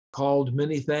called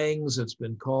many things. It's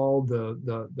been called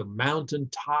the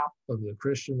mountaintop of the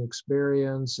Christian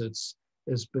experience. It's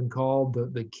been called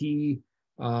um,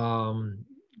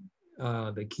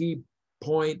 the key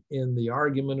point in the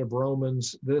argument of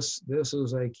Romans. This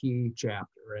is a key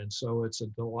chapter, and so it's a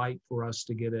delight for us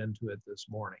to get into it this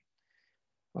morning.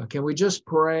 Can we just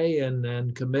pray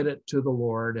and commit it to the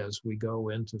Lord as we go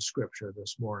into Scripture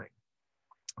this morning?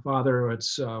 Father,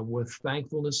 it's with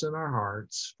thankfulness in our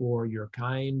hearts for your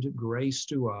kind grace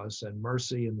to us and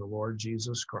mercy in the Lord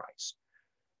Jesus Christ.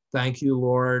 Thank you,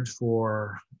 Lord,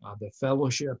 for the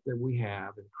fellowship that we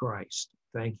have in Christ.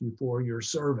 Thank you for your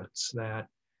servants that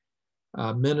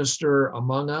minister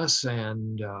among us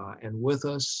and with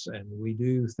us. And we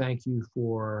do thank you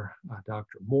for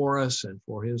Dr. Morris and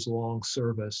for his long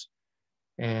service.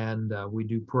 And we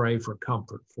do pray for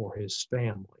comfort for his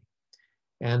family.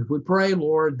 And we pray,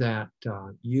 Lord, that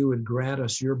you would grant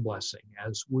us your blessing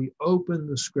as we open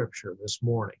the Scripture this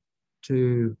morning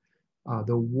to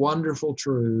the wonderful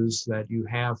truths that you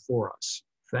have for us.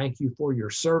 Thank you for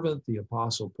your servant, the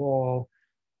Apostle Paul.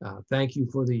 Thank you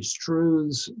for these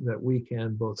truths that we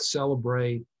can both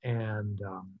celebrate and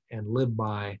live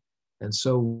by. And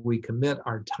so we commit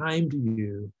our time to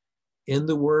you in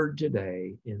the Word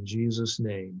today, in Jesus'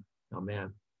 name.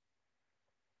 Amen.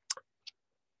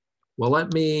 Well,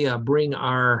 let me bring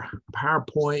our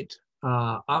PowerPoint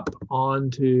up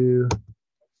onto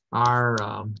our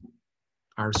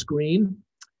screen.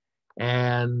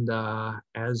 And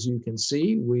as you can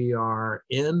see, we are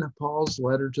in Paul's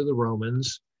letter to the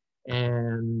Romans,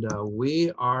 and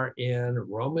we are in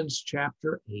Romans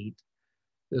chapter 8,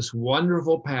 this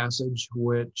wonderful passage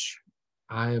which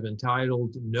I have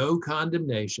entitled, No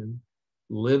Condemnation,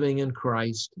 Living in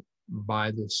Christ by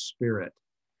the Spirit.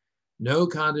 No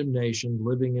condemnation,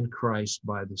 living in Christ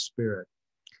by the Spirit.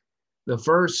 The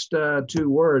first two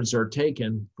words are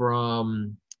taken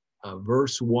from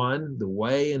verse 1, the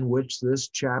way in which this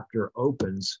chapter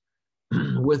opens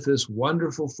with this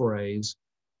wonderful phrase,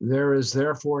 there is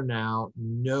therefore now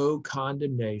no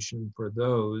condemnation for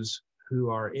those who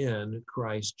are in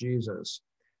Christ Jesus.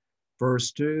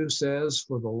 Verse 2 says,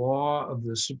 for the law of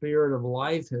the Spirit of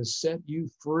life has set you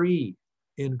free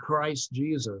in Christ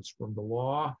Jesus from the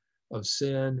law of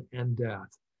sin and death.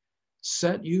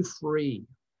 Set you free.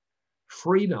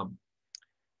 Freedom.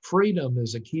 Freedom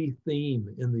is a key theme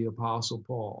in the Apostle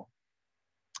Paul.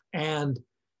 And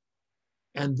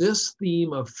this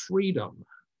theme of freedom,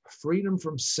 freedom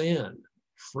from sin,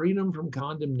 freedom from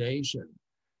condemnation,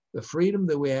 the freedom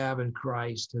that we have in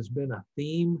Christ has been a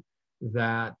theme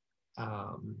that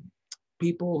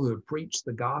people who have preached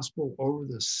the gospel over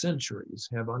the centuries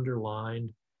have underlined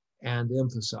and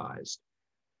emphasized.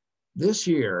 This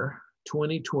year,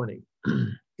 2020,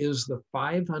 is the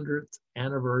 500th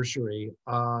anniversary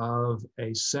of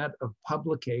a set of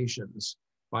publications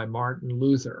by Martin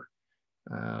Luther.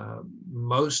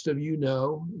 Most of you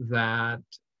know that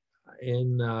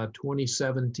in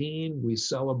 2017, we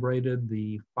celebrated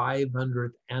the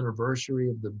 500th anniversary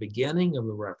of the beginning of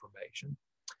the Reformation.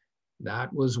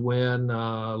 That was when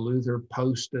Luther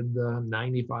posted the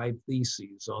 95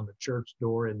 Theses on the church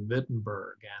door in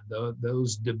Wittenberg, and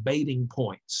those debating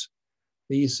points,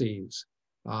 theses,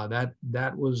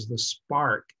 that was the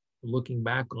spark, looking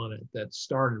back on it, that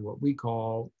started what we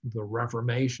call the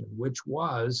Reformation, which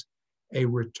was a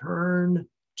return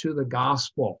to the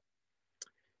gospel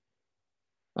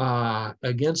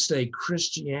against a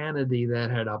Christianity that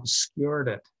had obscured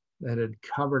it, that had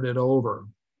covered it over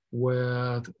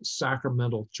with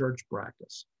sacramental church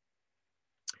practice.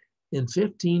 In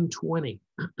 1520,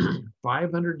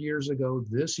 500 years ago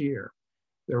this year,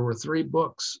 there were 3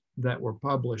 books that were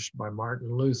published by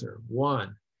Martin Luther.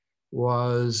 One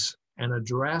was an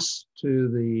address to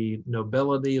the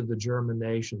nobility of the German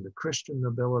nation, the Christian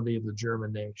nobility of the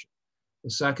German nation.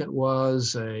 The second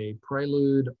was a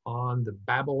prelude on the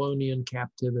Babylonian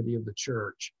captivity of the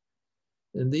church.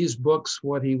 In these books,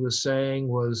 what he was saying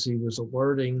was he was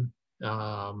alerting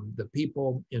the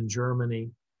people in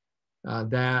Germany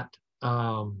that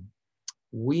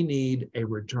we need a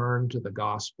return to the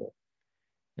gospel.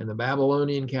 And the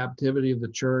Babylonian captivity of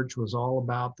the church was all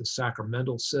about the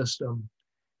sacramental system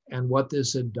and what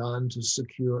this had done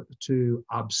to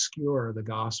obscure the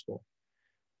gospel.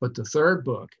 But the third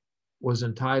book was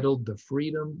entitled The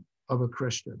Freedom of a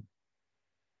Christian.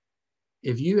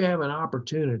 If you have an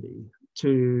opportunity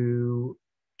to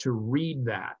read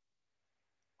that,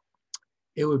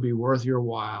 it would be worth your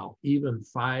while, even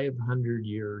 500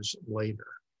 years later.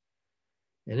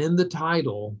 And in the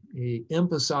title, he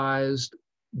emphasized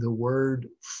the word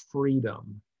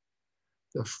freedom,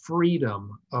 the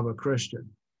freedom of a Christian.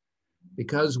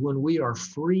 Because when we are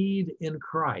freed in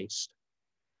Christ,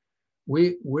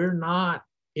 we're not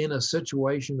in a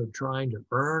situation of trying to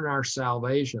earn our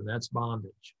salvation. That's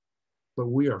bondage. But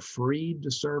we are freed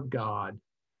to serve God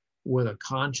with a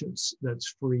conscience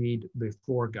that's freed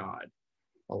before God.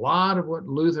 A lot of what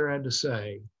Luther had to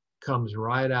say comes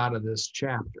right out of this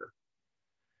chapter.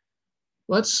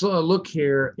 Let's look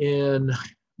here in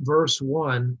verse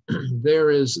 1.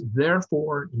 There is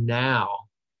therefore now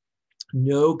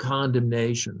no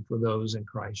condemnation for those in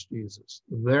Christ Jesus.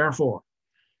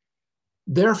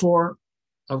 Therefore,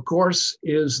 of course,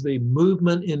 is the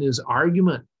movement in his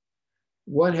argument.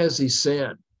 What has he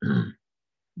said?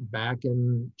 Back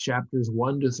in chapters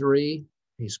 1 to 3,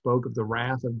 he spoke of the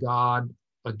wrath of God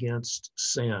against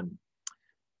sin.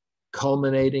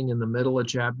 Culminating in the middle of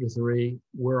chapter 3,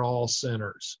 we're all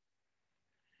sinners.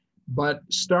 But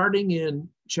starting in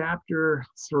chapter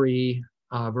 3,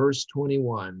 verse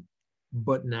 21,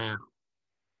 but now,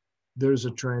 there's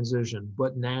a transition.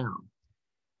 But now,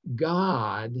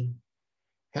 God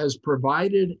has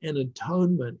provided an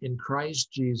atonement in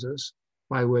Christ Jesus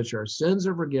by which our sins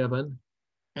are forgiven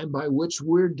and by which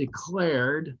we're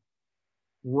declared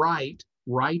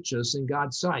righteous in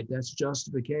God's sight. That's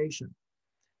justification.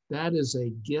 That is a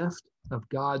gift of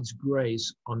God's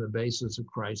grace on the basis of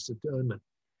Christ's atonement.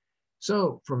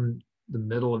 So from the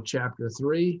middle of chapter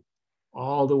 3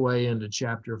 all the way into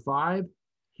chapter 5,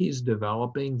 he's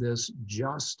developing this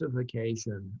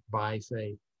justification by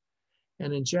faith.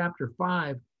 And in chapter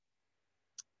 5,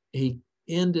 he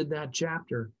ended that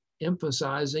chapter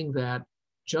emphasizing that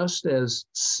just as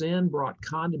sin brought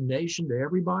condemnation to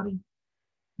everybody,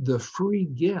 the free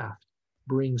gift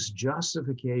brings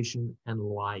justification and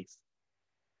life.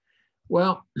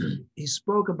 Well, he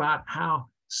spoke about how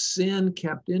sin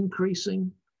kept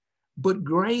increasing, but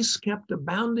grace kept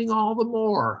abounding all the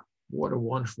more. What a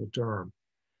wonderful term.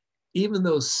 Even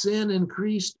though sin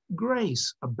increased,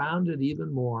 grace abounded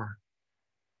even more.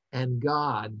 And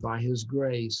God, by his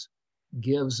grace,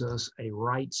 gives us a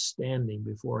right standing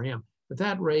before him. But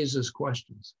that raises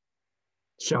questions.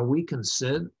 Shall we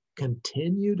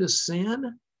continue to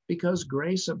sin because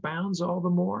grace abounds all the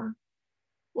more?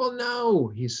 Well, no,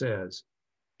 he says,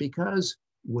 because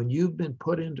when you've been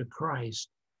put into Christ,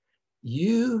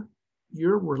 your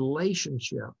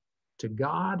relationship to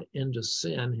God and to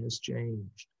sin has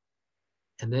changed.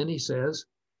 And then he says,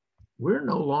 we're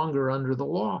no longer under the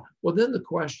law. Well, then the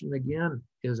question again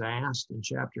is asked in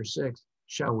chapter 6,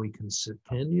 shall we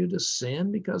continue to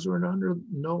sin because we're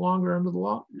no longer under the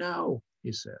law? No,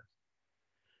 he says,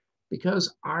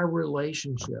 because our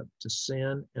relationship to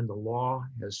sin and the law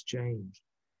has changed.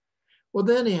 Well,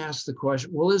 then he asks the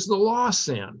question, well, is the law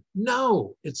sin?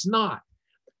 No, it's not.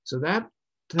 So that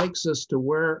takes us to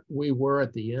where we were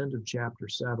at the end of chapter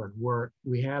 7, where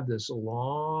we have this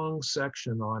long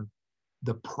section on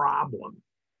the problem.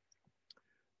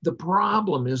 The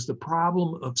problem is the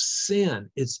problem of sin.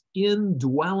 It's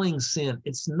indwelling sin.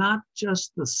 It's not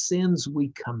just the sins we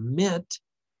commit.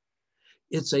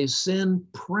 It's a sin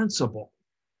principle.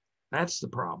 That's the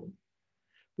problem.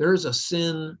 There's a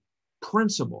sin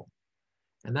principle.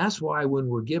 And that's why when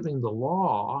we're giving the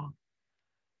law,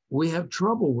 we have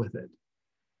trouble with it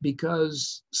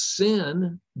because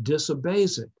sin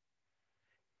disobeys it.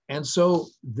 And so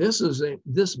this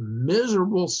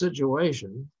miserable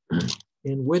situation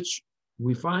in which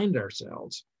we find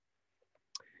ourselves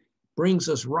brings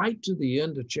us right to the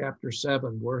end of chapter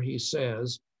 7, where he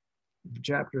says,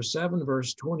 chapter 7,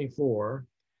 verse 24,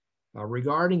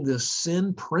 regarding this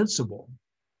sin principle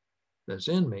that's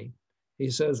in me, he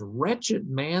says, wretched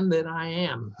man that I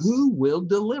am, who will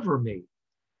deliver me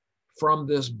from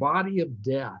this body of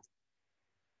death?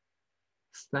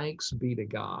 Thanks be to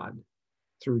God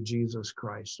through Jesus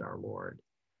Christ our Lord.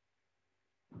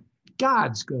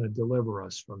 God's going to deliver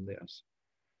us from this.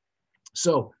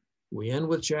 So we end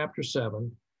with chapter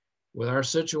 7 with our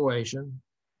situation.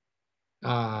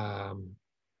 I've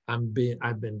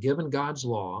been given God's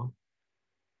law.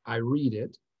 I read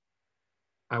it.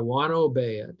 I want to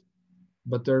obey it,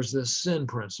 but there's this sin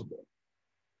principle.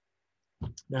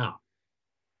 Now,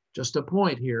 just a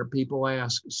point here, people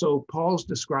ask, so Paul's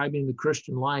describing the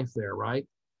Christian life there, right?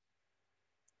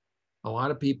 A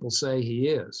lot of people say he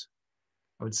is.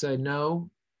 I would say no.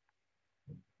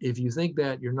 If you think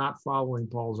that, you're not following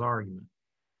Paul's argument.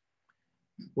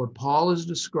 What Paul is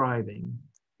describing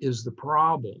is the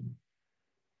problem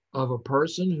of a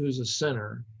person who's a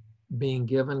sinner being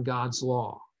given God's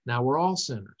law. Now, we're all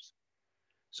sinners.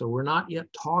 So we're not yet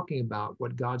talking about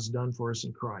what God's done for us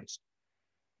in Christ.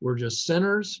 We're just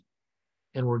sinners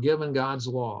and we're given God's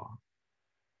law.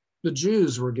 The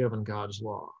Jews were given God's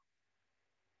law.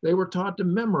 They were taught to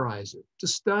memorize it, to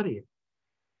study it.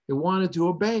 They wanted to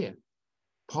obey it.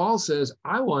 Paul says,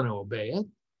 I want to obey it,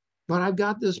 but I've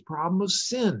got this problem of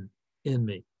sin in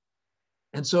me.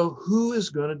 And so who is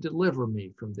going to deliver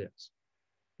me from this?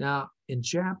 Now, in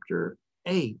chapter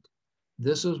 8,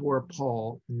 this is where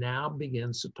Paul now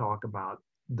begins to talk about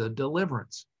the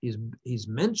deliverance. He's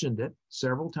mentioned it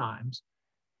several times,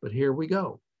 but here we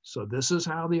go. So this is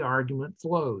how the argument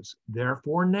flows.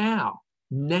 Therefore now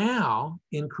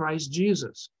in Christ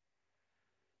Jesus,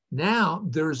 now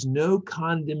there's no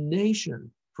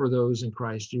condemnation for those in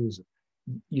Christ Jesus.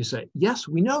 You say, yes,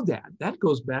 we know that. That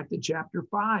goes back to chapter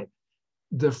 5.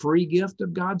 The free gift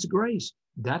of God's grace.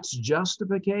 That's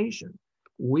justification.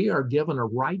 We are given a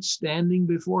right standing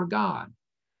before God.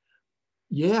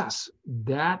 Yes,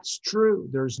 that's true.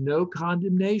 There's no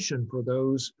condemnation for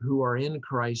those who are in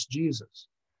Christ Jesus.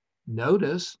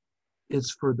 Notice,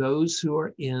 it's for those who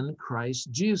are in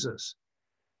Christ Jesus,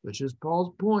 which is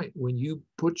Paul's point. When you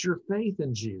put your faith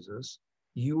in Jesus,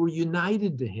 you were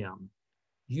united to him.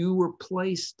 You were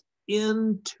placed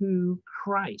into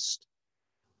Christ.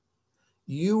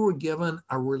 You were given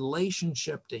a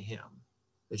relationship to him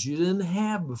that you didn't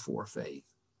have before faith.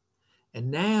 And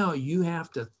now you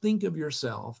have to think of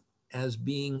yourself as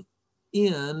being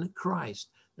in Christ.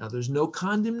 Now, there's no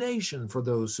condemnation for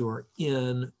those who are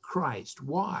in Christ.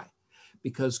 Why?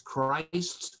 Because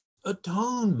Christ's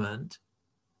atonement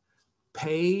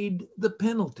paid the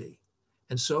penalty.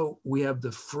 And so we have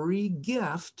the free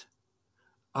gift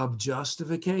of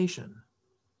justification.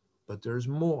 But there's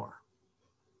more.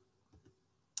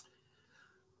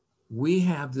 We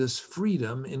have this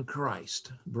freedom in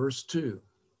Christ. Verse 2.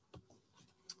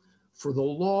 For the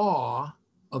law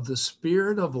of the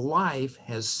Spirit of life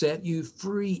has set you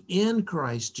free in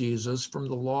Christ Jesus from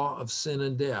the law of sin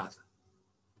and death.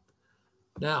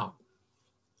 Now,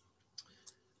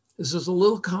 this is a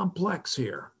little complex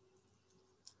here.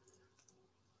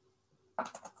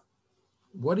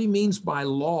 What he means by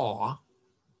law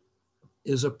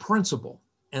is a principle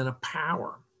and a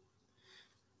power.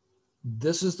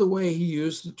 This is the way he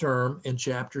used the term in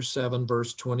chapter 7,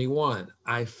 verse 21.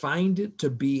 I find it to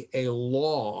be a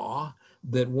law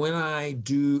that when I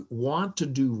want to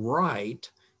do right,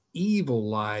 evil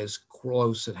lies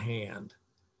close at hand.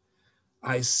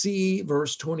 I see,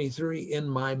 verse 23, in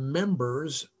my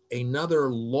members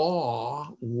another law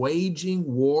waging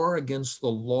war against the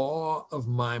law of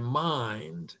my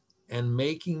mind and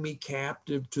making me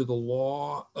captive to the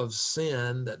law of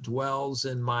sin that dwells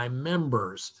in my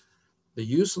members. The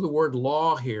use of the word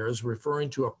law here is referring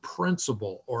to a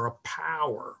principle or a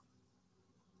power,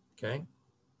 okay?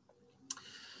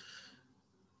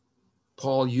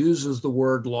 Paul uses the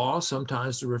word law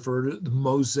sometimes to refer to the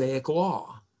Mosaic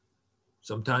law.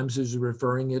 Sometimes he's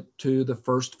referring it to the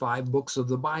first 5 books of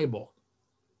the Bible.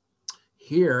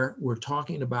 Here, we're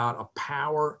talking about a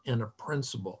power and a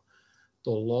principle.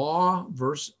 The law,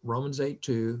 Romans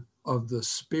 8:2, of the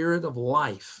Spirit of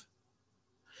life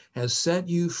has set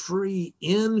you free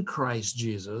in Christ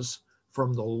Jesus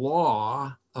from the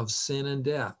law of sin and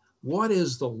death. What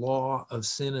is the law of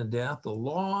sin and death? The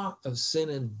law of sin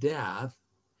and death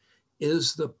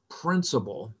is the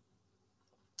principle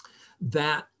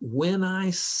that when I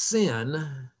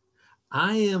sin,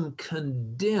 I am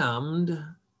condemned.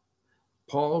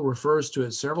 Paul refers to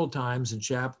it several times in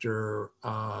chapter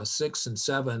 6 and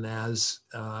 7 as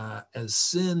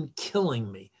sin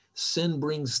killing me. Sin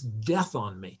brings death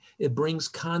on me. It brings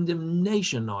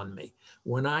condemnation on me.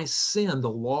 When I sin, the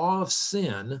law of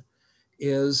sin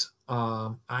is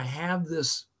I have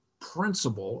this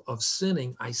principle of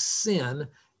sinning. I sin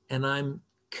and I'm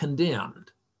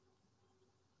condemned.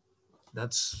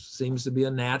 That seems to be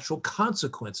a natural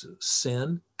consequence of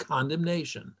sin,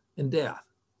 condemnation, and death.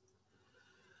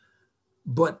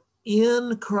 But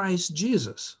in Christ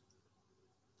Jesus,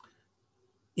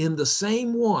 in the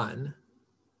same one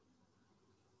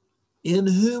in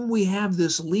whom we have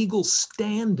this legal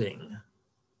standing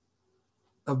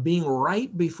of being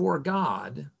right before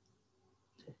God,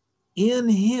 in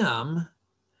him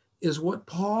is what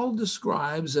Paul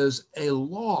describes as a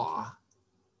law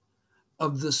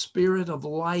of the Spirit of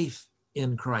life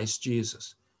in Christ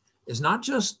Jesus. It's not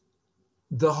just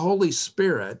the Holy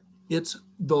Spirit, it's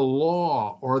the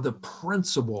law or the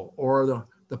principle or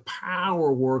the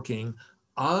power working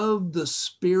of the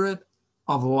Spirit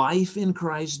of life in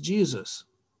Christ Jesus.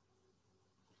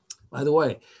 By the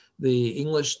way, the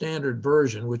English Standard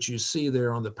Version, which you see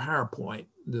there on the PowerPoint,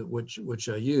 which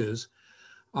I use,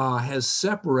 has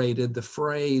separated the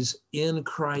phrase in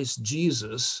Christ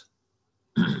Jesus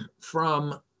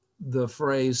from the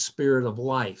phrase Spirit of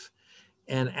life.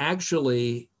 And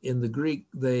actually, in the Greek,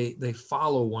 they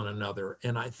follow one another.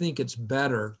 And I think it's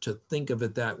better to think of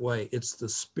it that way. It's the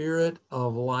Spirit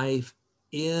of life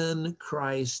in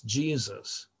Christ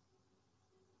Jesus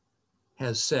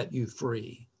has set you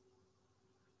free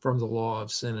from the law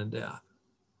of sin and death.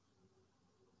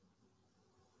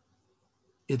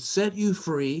 It set you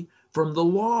free from the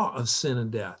law of sin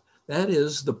and death. That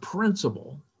is the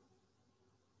principle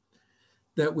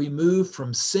that we move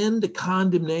from sin to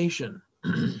condemnation,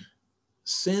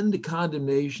 sin to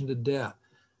condemnation to death.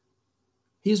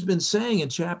 He's been saying in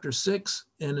chapter 6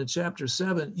 and in chapter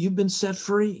 7, you've been set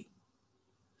free.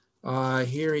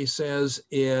 Here he says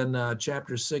in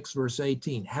chapter 6, verse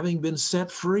 18, having been set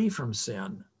free from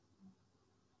sin.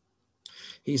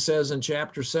 He says in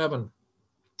chapter 7,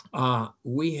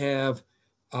 we have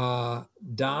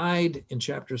died, in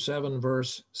chapter 7,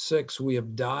 verse 6, we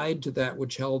have died to that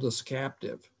which held us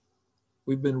captive.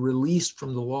 We've been released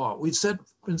from the law. We've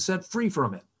been set free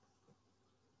from it.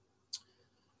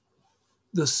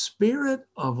 The Spirit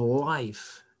of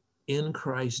life in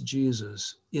Christ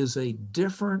Jesus is a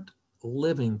different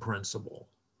living principle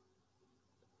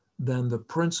than the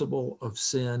principle of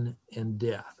sin and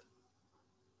death.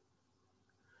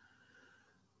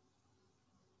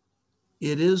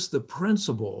 It is the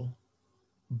principle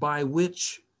by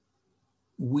which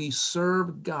we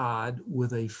serve God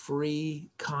with a free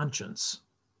conscience,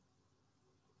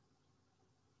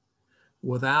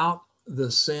 without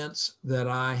the sense that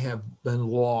I have been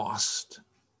lost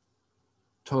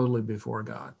totally before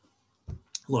God.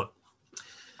 Look,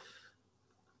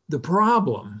 the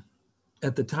problem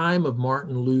at the time of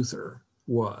Martin Luther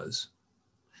was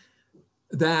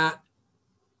that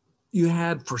you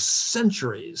had for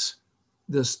centuries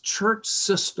this church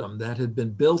system that had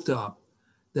been built up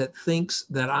that thinks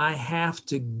that I have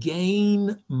to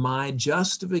gain my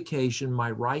justification,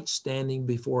 my right standing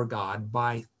before God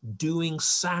by doing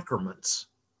sacraments.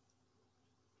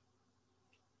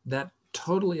 That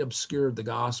totally obscured the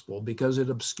gospel because it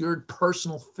obscured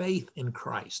personal faith in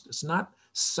Christ. It's not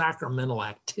sacramental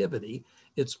activity,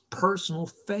 it's personal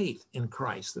faith in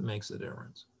Christ that makes the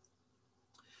difference.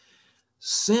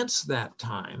 Since that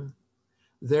time,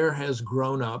 there has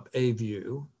grown up a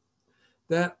view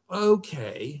that,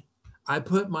 okay, I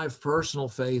put my personal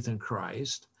faith in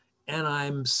Christ and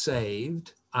I'm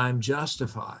saved, I'm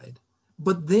justified,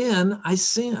 but then I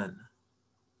sin.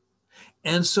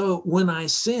 And so when I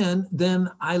sin, then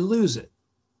I lose it.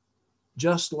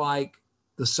 Just like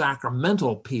the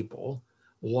sacramental people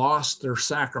lost their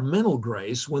sacramental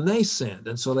grace when they sinned.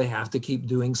 And so they have to keep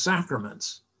doing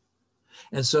sacraments.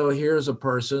 And so here's a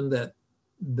person that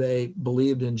they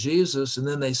believed in Jesus and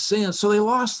then they sinned, so they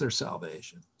lost their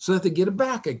salvation. So that they get it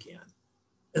back again.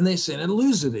 And they sin and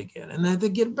lose it again. And then they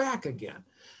get it back again.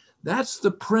 That's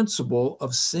the principle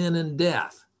of sin and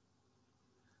death.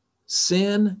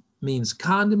 Sin means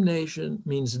condemnation,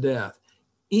 means death.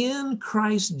 In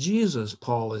Christ Jesus,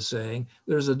 Paul is saying,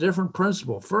 there's a different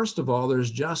principle. First of all,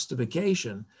 there's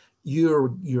justification.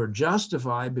 You're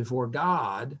justified before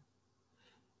God,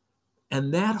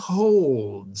 and that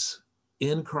holds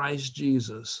in Christ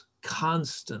Jesus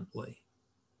constantly.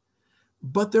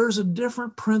 But there's a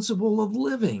different principle of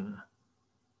living.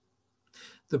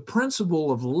 The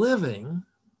principle of living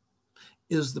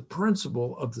is the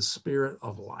principle of the Spirit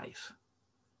of life.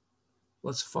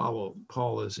 Let's follow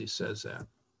Paul as he says that.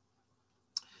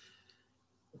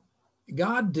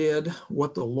 God did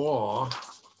what the law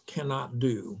cannot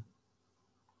do.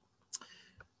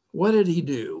 What did he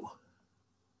do?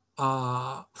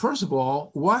 First of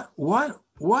all, why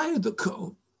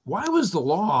was the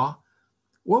law?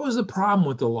 What was the problem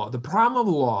with the law? The problem of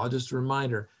the law, just a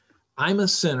reminder, I'm a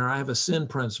sinner. I have a sin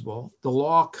principle. The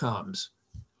law comes,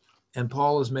 and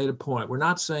Paul has made a point. We're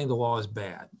not saying the law is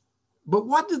bad, but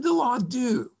what did the law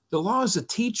do? The law is a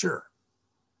teacher.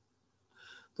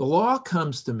 The law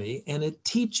comes to me and it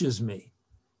teaches me.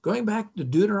 Going back to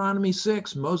Deuteronomy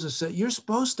 6, Moses said, you're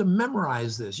supposed to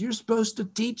memorize this. You're supposed to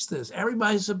teach this.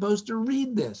 Everybody's supposed to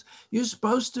read this. You're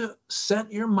supposed to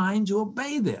set your mind to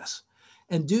obey this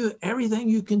and do everything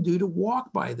you can do to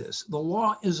walk by this. The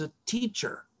law is a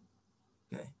teacher.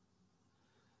 Okay.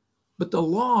 But the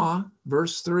law,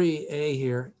 verse 3a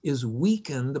here, is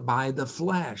weakened by the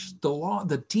flesh. The law,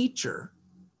 the teacher,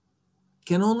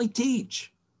 can only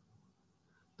teach.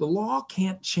 The law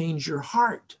can't change your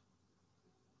heart.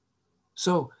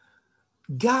 So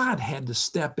God had to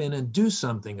step in and do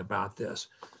something about this.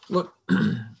 Look,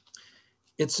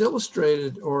 it's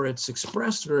illustrated or it's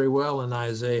expressed very well in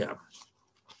Isaiah.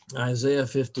 Isaiah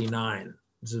 59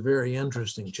 is a very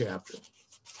interesting chapter.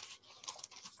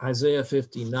 Isaiah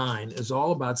 59 is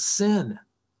all about sin.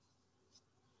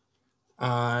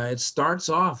 It starts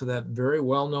off with that very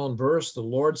well-known verse, the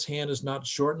Lord's hand is not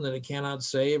shortened that he cannot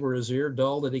save, or his ear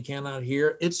dull that he cannot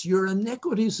hear. It's your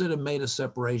iniquities that have made a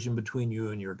separation between you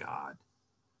and your God.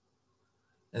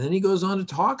 And then he goes on to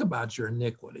talk about your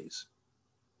iniquities.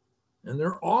 And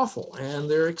they're awful and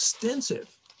they're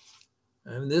extensive.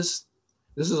 And this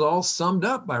is all summed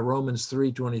up by Romans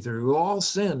 3:23. We all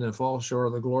sinned and fall short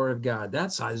of the glory of God.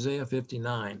 That's Isaiah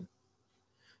 59.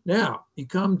 Now, you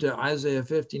come to Isaiah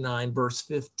 59, verse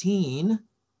 15.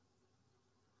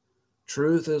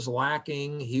 Truth is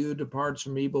lacking. He who departs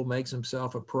from evil makes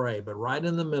himself a prey. But right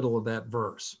in the middle of that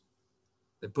verse,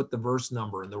 they put the verse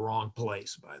number in the wrong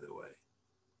place, by the way.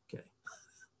 Okay.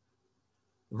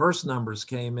 Verse numbers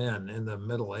came in the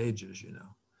Middle Ages, you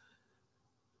know.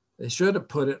 They should have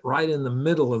put it right in the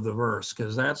middle of the verse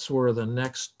because that's where the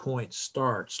next point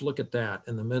starts. Look at that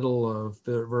in the middle of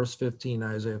verse 15,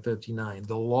 Isaiah 59.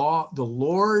 The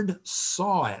Lord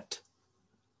saw it,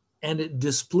 and it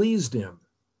displeased him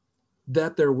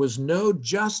that there was no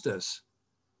justice,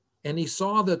 and he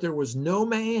saw that there was no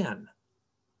man,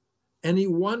 and he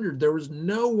wondered there was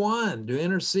no one to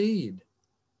intercede.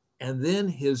 And then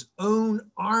his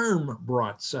own arm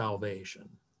brought salvation.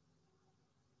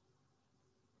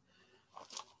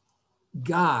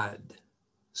 God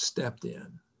stepped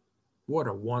in. What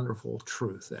a wonderful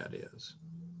truth that is.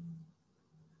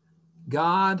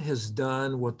 God has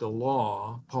done what the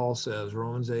law, Paul says,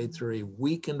 Romans 8:3,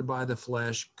 weakened by the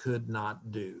flesh could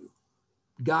not do.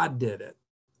 God did it.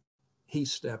 He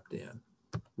stepped in.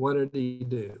 What did he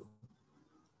do?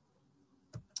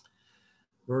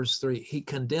 Verse 3, he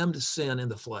condemned sin in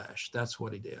the flesh. That's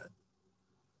what he did.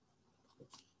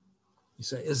 You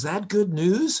say, is that good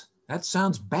news? That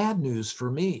sounds bad news for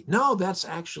me. No, that's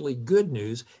actually good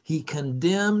news. He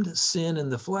condemned sin in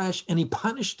the flesh and he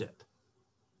punished it.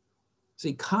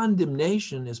 See,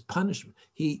 condemnation is punishment.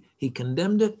 He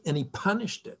condemned it and he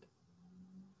punished it.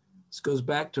 This goes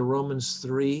back to Romans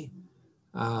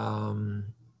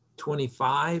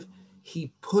 3:25.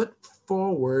 He put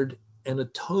forward an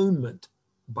atonement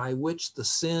by which the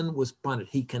sin was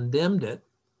punished. He condemned it.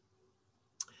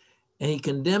 And he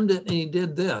condemned it, and he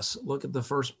did this. Look at the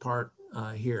first part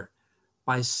here.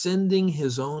 By sending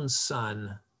his own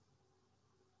son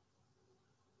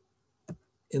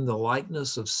in the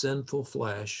likeness of sinful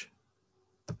flesh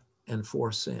and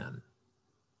for sin.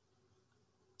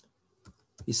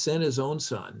 He sent his own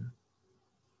son.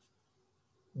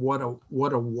 What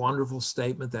a wonderful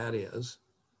statement that is.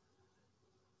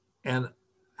 And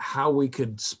how we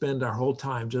could spend our whole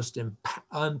time just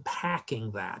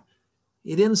unpacking that.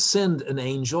 He didn't send an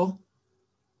angel.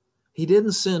 He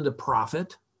didn't send a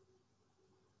prophet.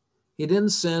 He didn't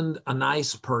send a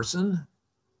nice person.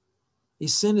 He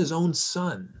sent his own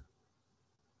son.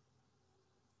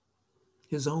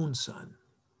 His own son.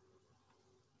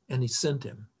 And he sent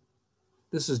him.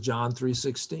 This is John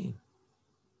 3:16.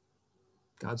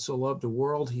 God so loved the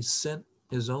world, he sent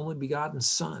his only begotten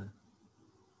son.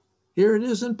 Here it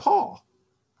is in Paul,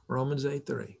 Romans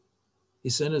 8:3. He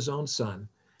sent his own son.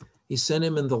 He sent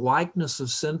him in the likeness of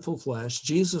sinful flesh.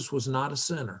 Jesus was not a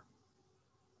sinner,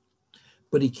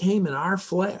 but he came in our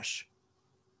flesh.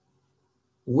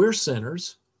 We're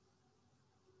sinners,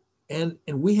 and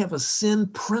we have a sin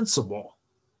principle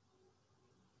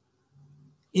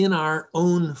in our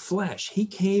own flesh. He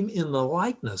came in the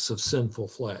likeness of sinful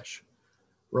flesh.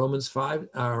 Romans 5,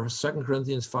 2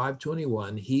 Corinthians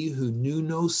 5:21, he who knew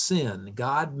no sin,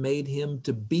 God made him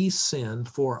to be sin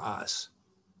for us,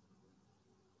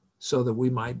 so that we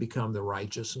might become the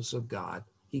righteousness of God.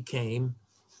 He came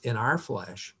in our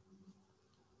flesh,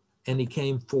 and he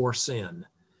came for sin.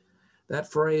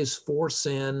 That phrase for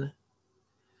sin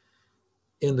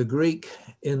in the Greek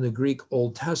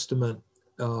Old Testament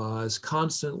is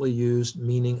constantly used,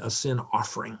 meaning a sin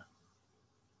offering.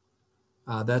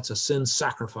 That's a sin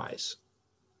sacrifice.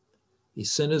 He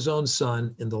sent his own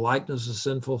son in the likeness of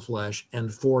sinful flesh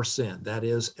and for sin. That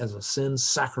is, as a sin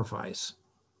sacrifice.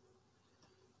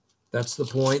 That's the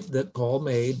point that Paul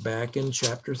made back in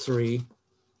chapter 3,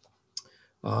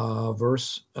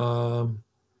 verse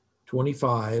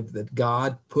 25, that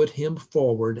God put him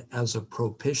forward as a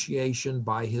propitiation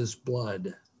by his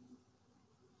blood.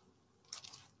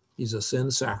 He's a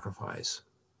sin sacrifice.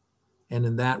 And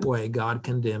in that way, God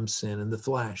condemns sin in the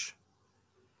flesh.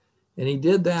 And he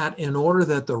did that in order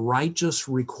that the righteous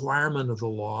requirement of the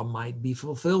law might be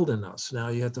fulfilled in us. Now,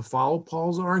 you have to follow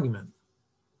Paul's argument.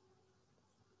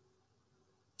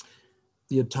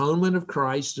 The atonement of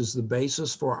Christ is the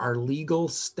basis for our legal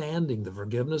standing, the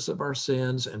forgiveness of our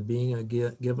sins and being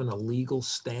given a legal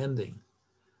standing.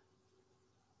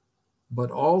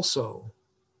 But also,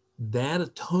 that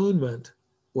atonement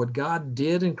what God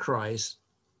did in Christ,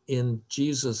 in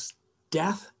Jesus'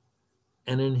 death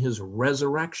and in his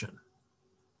resurrection,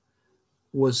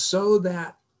 was so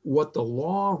that what the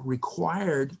law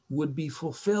required would be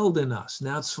fulfilled in us.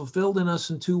 Now, it's fulfilled in us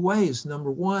in two ways.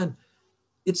 Number one,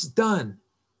 it's done,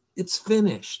 it's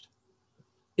finished,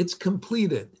 it's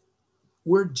completed.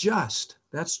 We're just.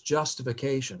 That's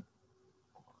justification.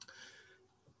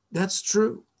 That's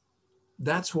true.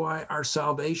 That's why our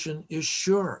salvation is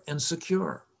sure and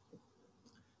secure.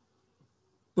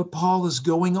 But Paul is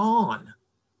going on,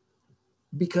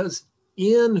 because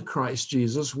in Christ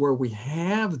Jesus, where we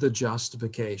have the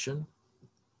justification,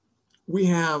 we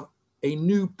have a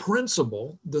new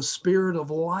principle, the Spirit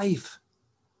of life.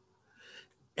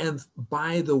 And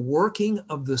by the working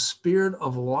of the Spirit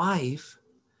of life,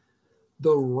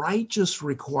 the righteous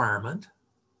requirement,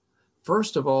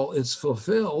 first of all, it's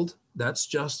fulfilled, that's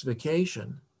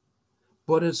justification,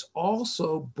 but it's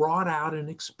also brought out in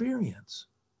experience,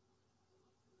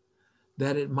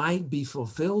 that it might be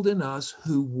fulfilled in us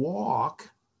who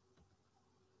walk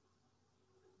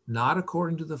not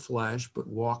according to the flesh, but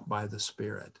walk by the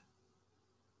Spirit.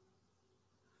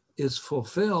 It's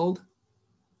fulfilled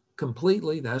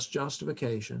completely, that's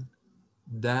justification.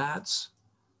 That's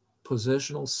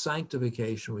positional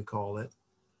sanctification, we call it,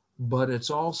 but it's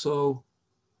also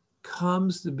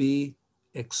comes to be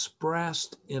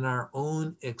expressed in our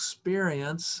own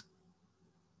experience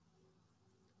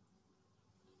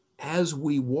as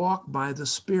we walk by the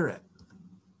Spirit.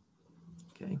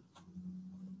 Okay.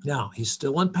 Now, he's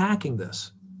still unpacking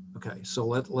this. Okay, so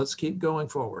let's keep going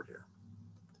forward here.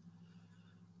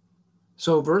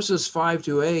 So verses 5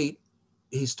 to 8,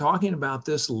 he's talking about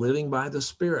this living by the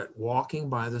Spirit, walking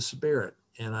by the Spirit.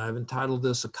 And I've entitled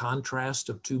this A Contrast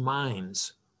of Two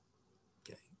Minds.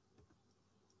 Okay.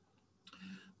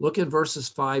 Look at verses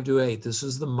 5 to 8. This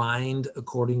is the mind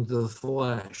according to the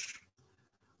flesh.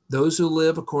 Those who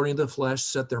live according to the flesh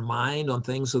set their mind on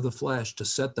things of the flesh. To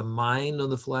set the mind on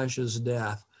the flesh is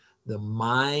death. The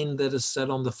mind that is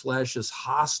set on the flesh is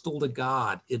hostile to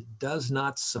God. It does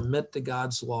not submit to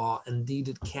God's law. Indeed,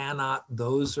 it cannot.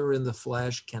 Those who are in the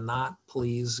flesh cannot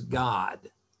please God.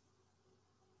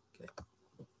 Okay.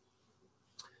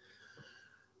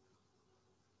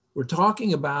 We're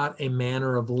talking about a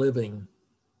manner of living.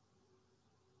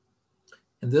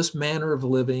 And this manner of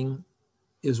living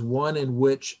is one in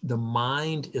which the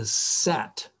mind is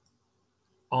set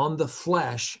on the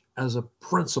flesh as a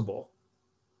principle.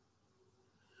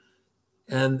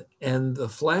 And the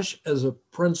flesh as a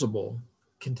principle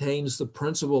contains the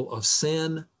principle of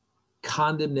sin,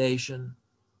 condemnation,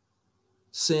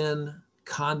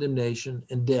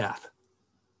 and death.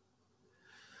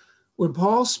 When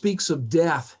Paul speaks of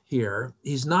death here,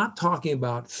 he's not talking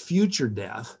about future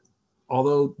death,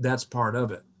 although that's part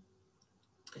of it.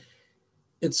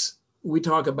 We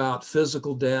talk about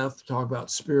physical death, talk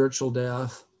about spiritual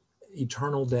death,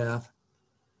 eternal death.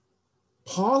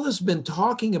 Paul has been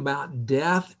talking about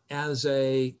death as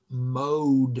a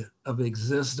mode of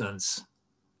existence,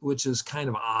 which is kind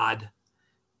of odd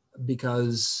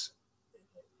because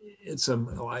it's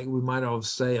like we might all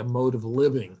say, a mode of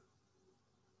living.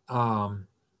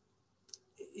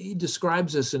 He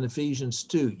describes this in Ephesians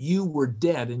 2. You were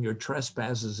dead in your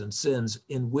trespasses and sins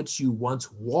in which you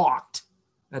once walked.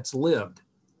 That's lived.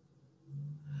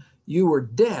 You were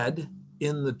dead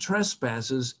in the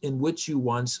trespasses in which you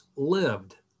once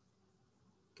lived.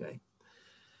 Okay.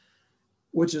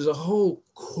 Which is a whole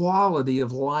quality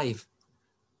of life.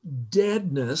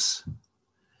 Deadness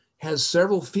has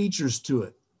several features to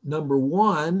it. Number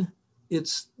one,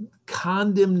 it's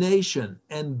condemnation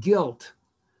and guilt.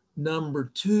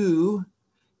 Number two,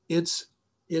 it's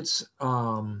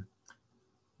the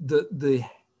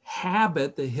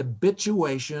habit, the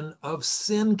habituation of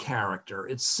sin character.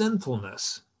 It's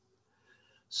sinfulness.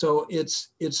 So it's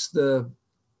the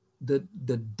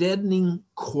deadening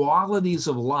qualities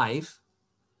of life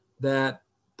that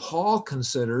Paul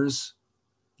considers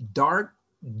dark,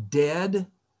 dead,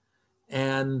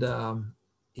 and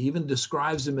even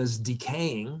describes them as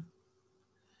decaying.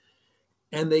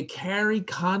 And they carry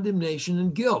condemnation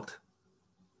and guilt.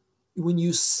 When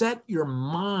you set your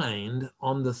mind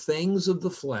on the things of the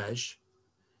flesh,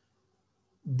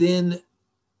 then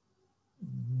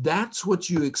that's what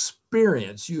you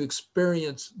experience. You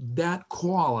experience that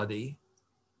quality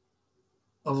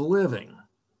of living.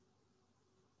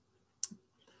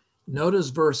 Notice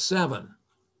verse 7.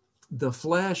 The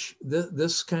flesh,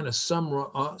 this kind of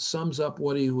sums up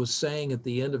what he was saying at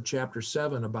the end of chapter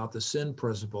 7 about the sin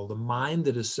principle. The mind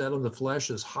that is set on the flesh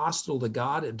is hostile to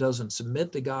God. It doesn't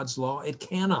submit to God's law. It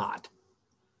cannot.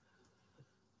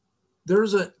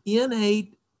 There's an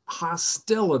innate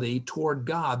hostility toward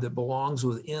God that belongs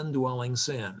with indwelling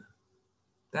sin.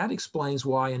 That explains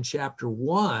why in chapter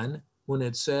 1, when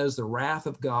it says the wrath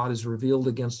of God is revealed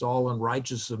against all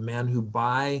unrighteousness of men who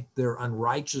by their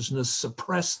unrighteousness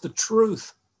suppress the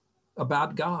truth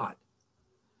about God.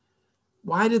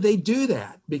 Why do they do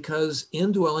that? Because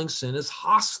indwelling sin is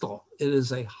hostile. It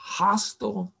is a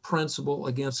hostile principle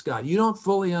against God. You don't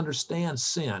fully understand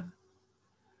sin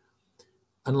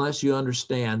unless you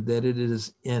understand that it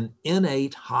is an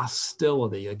innate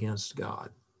hostility against God.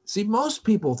 See, most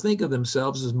people think of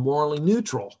themselves as morally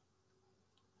neutral.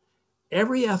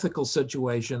 Every ethical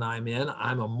situation I'm in,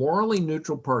 I'm a morally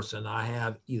neutral person. I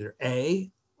have either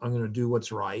A, I'm going to do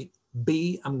what's right,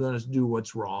 B, I'm going to do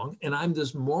what's wrong, and I'm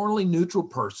this morally neutral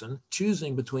person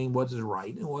choosing between what is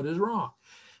right and what is wrong.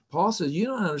 Paul says, you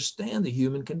don't understand the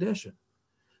human condition.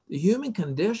 The human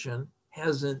condition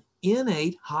has an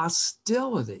innate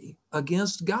hostility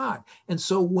against God. And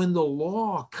so when the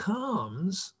law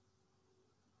comes,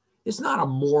 it's not a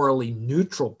morally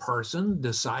neutral person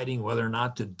deciding whether or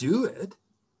not to do it.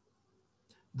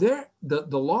 The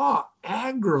law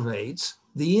aggravates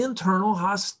the internal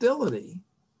hostility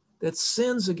that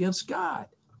sins against God.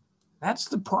 That's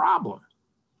the problem.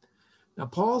 Now,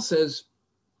 Paul says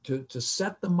to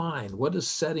set the mind. What is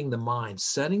setting the mind?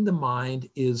 Setting the mind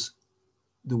is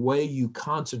the way you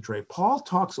concentrate. Paul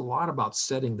talks a lot about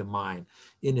setting the mind.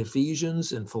 In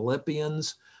Ephesians, in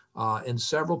Philippians, in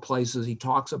several places, he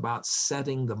talks about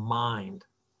setting the mind.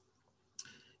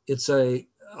 It's a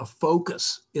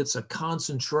focus. It's a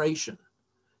concentration.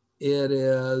 It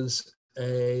is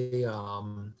a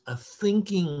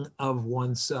thinking of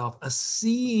oneself, a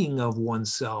seeing of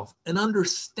oneself, an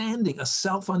understanding, a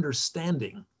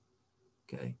self-understanding,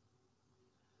 okay,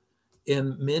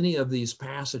 in many of these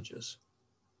passages.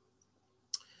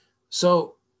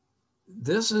 So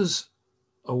this is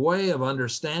a way of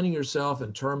understanding yourself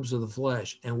in terms of the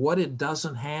flesh. And what it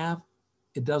doesn't have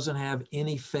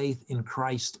any faith in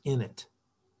Christ in it.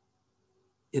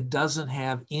 It doesn't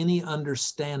have any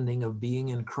understanding of being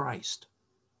in Christ.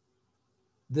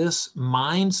 This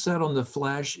mindset on the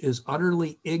flesh is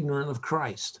utterly ignorant of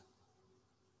Christ.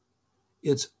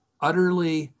 It's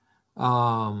utterly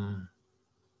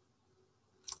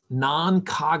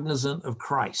non-cognizant of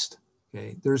Christ.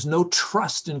 Okay, there's no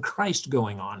trust in Christ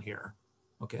going on here.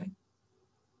 Okay.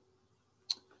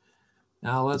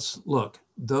 Now let's look.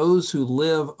 Those who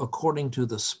live according to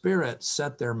the Spirit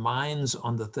set their minds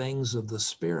on the things of the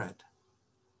Spirit.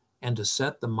 And to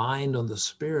set the mind on the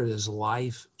Spirit is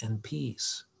life and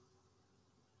peace.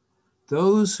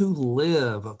 Those who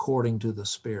live according to the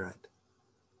Spirit,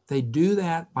 they do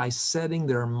that by setting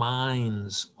their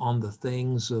minds on the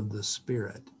things of the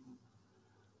Spirit.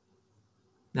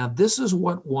 Now, this is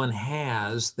what one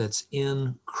has that's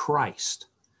in Christ.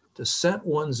 To set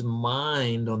one's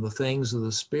mind on the things of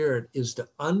the Spirit is to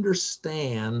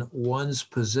understand one's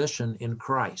position in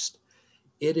Christ.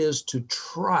 It is to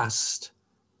trust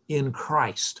in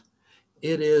Christ.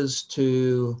 It's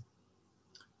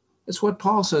what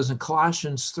Paul says in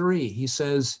Colossians 3. He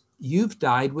says, you've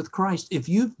died with Christ. If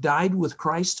you've died with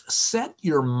Christ, set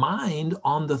your mind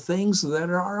on the things that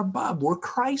are above, where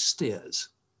Christ is.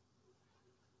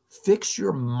 Fix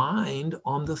your mind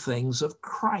on the things of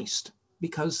Christ,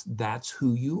 because that's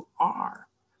who you are.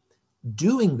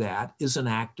 Doing that is an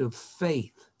act of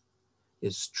faith.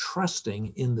 It's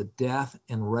trusting in the death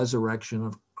and resurrection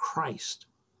of Christ.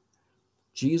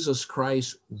 Jesus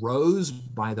Christ rose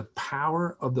by the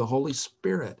power of the Holy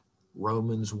Spirit.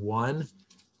 Romans 1,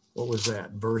 what was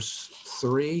that? Verse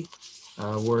 3,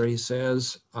 where he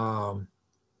says,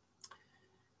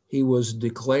 he was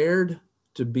declared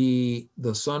to be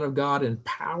the Son of God in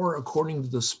power according to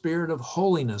the Spirit of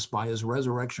holiness by his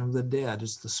resurrection from the dead.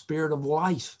 It's the Spirit of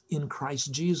life in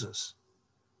Christ Jesus.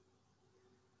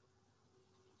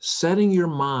 Setting your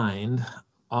mind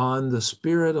on the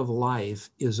Spirit of life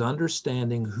is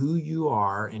understanding who you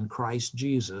are in Christ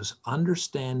Jesus,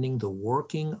 understanding the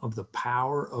working of the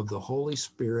power of the Holy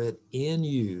Spirit in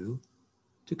you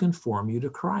to conform you to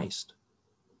Christ.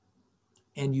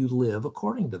 And you live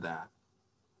according to that.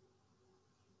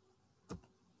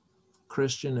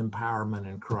 Christian empowerment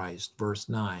in Christ, verse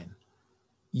 9.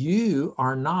 You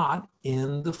are not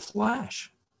in the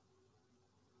flesh.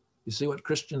 You see what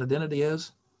Christian identity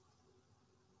is?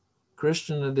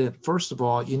 Christian identity, first of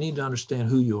all, you need to understand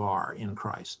who you are in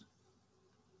Christ.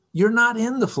 You're not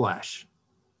in the flesh.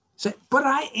 Say, but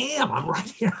I am. I'm right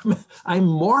here. I'm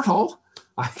mortal.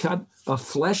 I got a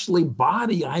fleshly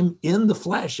body. I'm in the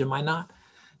flesh. Am I not?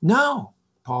 No,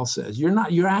 Paul says, you're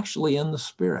not. You're actually in the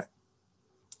Spirit,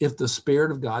 if the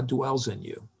Spirit of God dwells in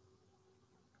you.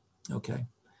 Okay.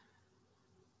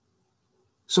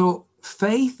 So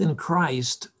faith in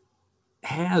Christ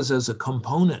has as a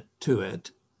component to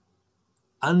it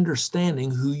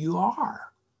understanding who you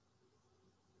are,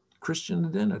 Christian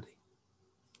identity.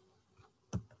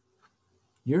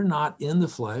 You're not in the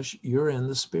flesh, you're in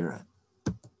the spirit.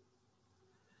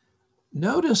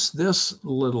 Notice this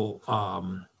little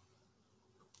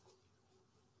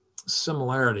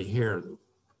similarity here.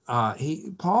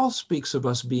 Paul speaks of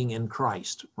us being in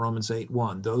Christ, Romans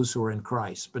 8:1, those who are in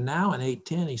Christ. But now in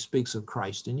 8:10, he speaks of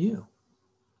Christ in you.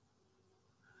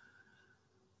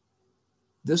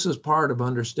 This is part of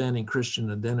understanding Christian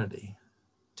identity.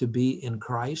 To be in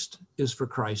Christ is for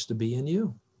Christ to be in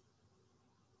you.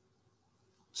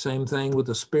 Same thing with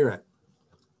the Spirit.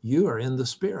 You are in the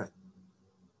Spirit.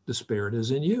 The Spirit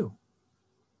is in you.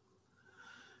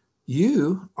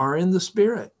 You are in the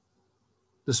Spirit.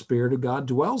 The Spirit of God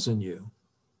dwells in you.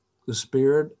 The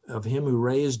Spirit of him who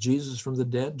raised Jesus from the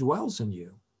dead dwells in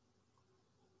you.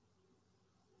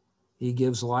 He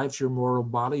gives life to your mortal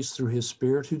bodies through his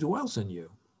Spirit who dwells in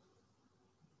you.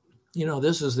 You know,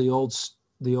 this is the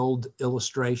old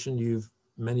illustration.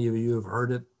 Many of you have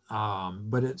heard it,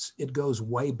 but it goes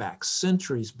way back,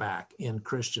 centuries back in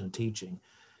Christian teaching.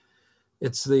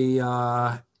 It's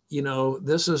the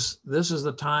this is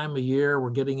the time of year we're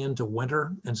getting into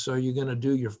winter, and so you're going to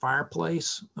do your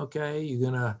fireplace. Okay, you're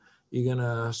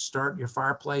gonna start your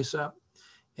fireplace up,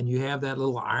 and you have that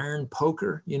little iron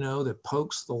poker, that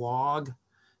pokes the log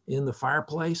in the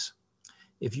fireplace.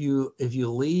 If you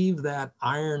leave that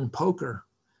iron poker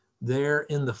there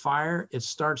in the fire, it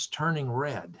starts turning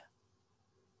red.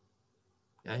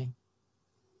 Okay.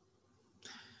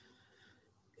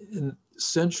 And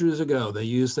centuries ago, they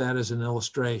used that as an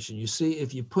illustration. You see,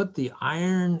 if you put the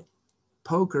iron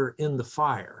poker in the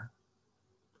fire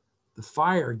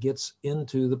gets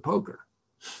into the poker.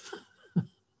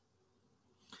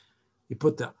 You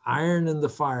put the iron in the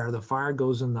fire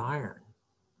goes in the iron.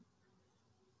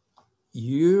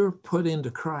 You're put into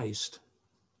Christ.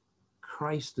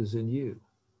 Christ is in you.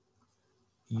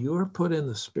 You're put in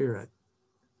the Spirit.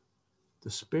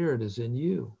 The Spirit is in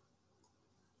you.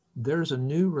 There's a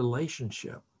new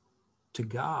relationship to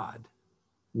God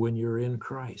when you're in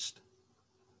Christ.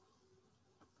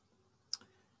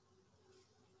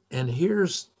 And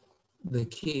here's the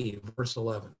key, verse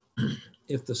 11.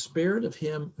 If the Spirit of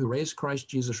him who raised Christ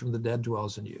Jesus from the dead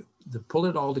dwells in you, to pull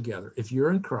it all together, if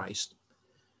you're in Christ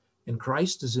and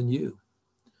Christ is in you,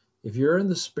 if you're in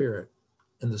the Spirit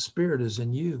and the Spirit is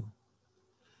in you,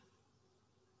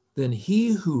 then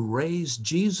he who raised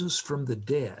Jesus from the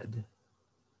dead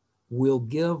will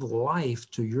give life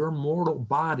to your mortal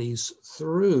bodies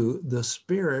through the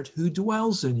Spirit who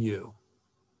dwells in you.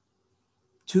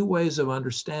 Two ways of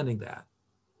understanding that.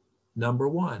 Number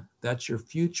one, that's your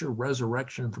future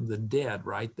resurrection from the dead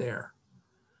right there.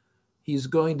 He's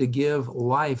going to give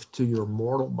life to your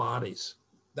mortal bodies.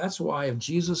 That's why if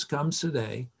Jesus comes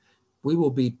today, we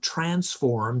will be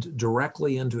transformed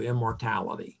directly into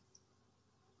immortality.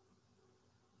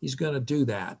 He's going to do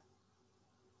that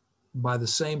by the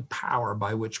same power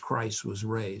by which Christ was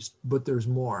raised. But there's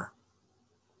more.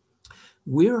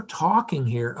 We're talking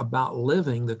here about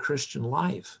living the Christian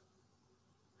life.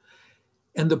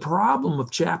 And the problem of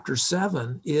chapter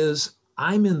 7 is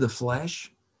I'm in the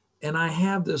flesh and I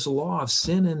have this law of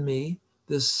sin in me,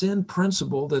 this sin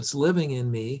principle that's living in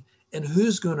me, and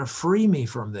who's going to free me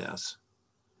from this?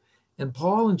 And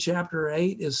Paul in chapter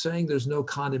 8 is saying there's no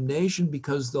condemnation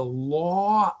because the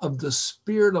law of the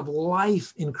Spirit of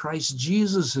life in Christ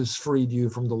Jesus has freed you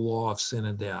from the law of sin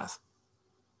and death.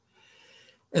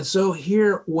 And so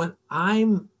here, when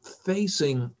I'm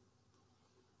facing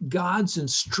God's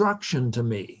instruction to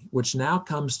me, which now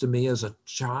comes to me as a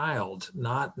child,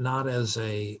 not as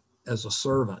a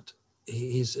servant,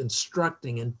 he's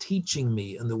instructing and teaching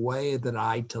me in the way that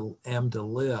I am to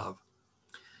live.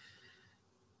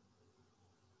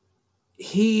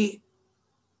 He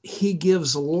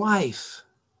gives life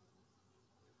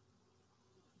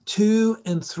to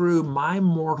and through my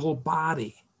mortal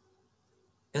body.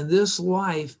 And this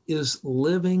life is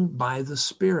living by the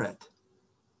Spirit.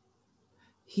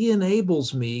 He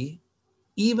enables me,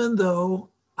 even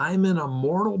though I'm in a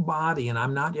mortal body and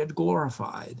I'm not yet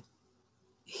glorified,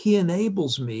 he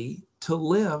enables me to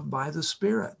live by the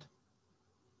Spirit.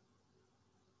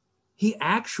 He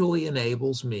actually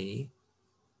enables me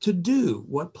to do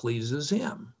what pleases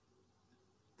him.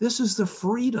 This is the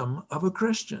freedom of a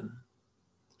Christian.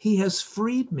 He has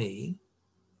freed me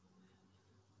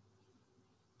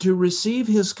to receive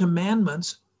his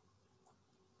commandments,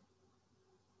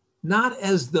 not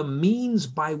as the means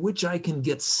by which I can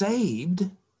get saved,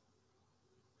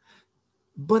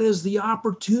 but as the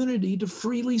opportunity to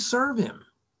freely serve him.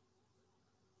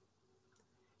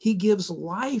 He gives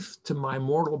life to my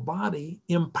mortal body,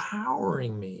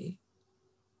 empowering me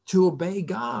to obey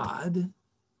God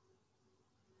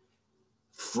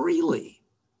freely.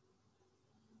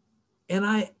 And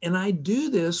I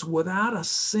do this without a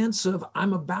sense of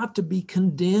I'm about to be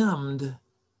condemned.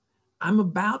 I'm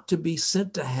about to be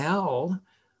sent to hell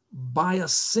by a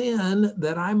sin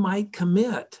that I might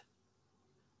commit.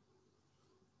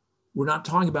 We're not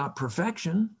talking about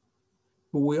perfection,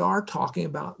 but we are talking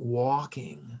about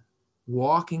walking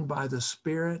by the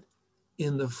Spirit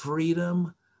in the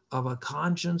freedom of a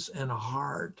conscience and a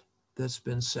heart that's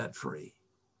been set free.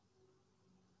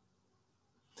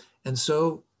 And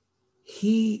so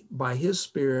he, by his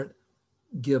Spirit,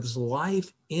 gives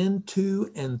life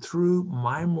into and through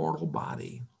my mortal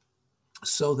body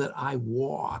so that I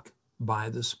walk by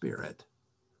the Spirit.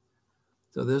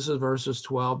 So this is verses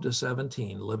 12 to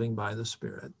 17, living by the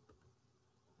Spirit.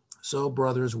 So,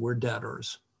 brothers, we're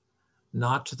debtors,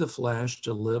 not to the flesh,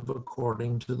 to live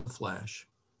according to the flesh.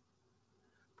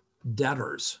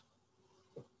 Debtors.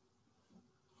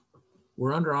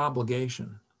 We're under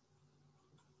obligation.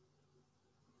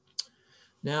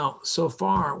 Now, so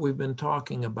far, we've been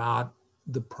talking about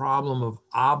the problem of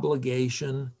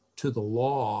obligation to the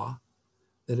law,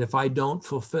 that if I don't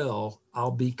fulfill,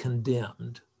 I'll be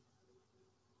condemned.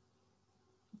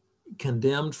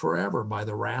 Condemned forever by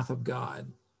the wrath of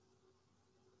God.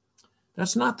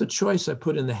 That's not the choice I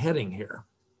put in the heading here.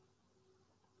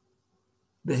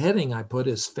 The heading I put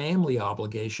is family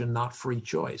obligation, not free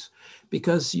choice.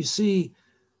 Because you see,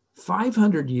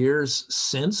 500 years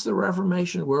since the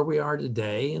Reformation, where we are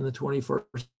today in the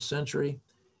 21st century,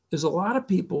 is a lot of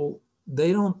people,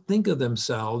 they don't think of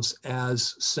themselves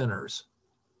as sinners.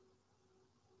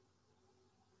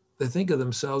 They think of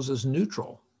themselves as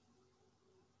neutral.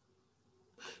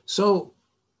 So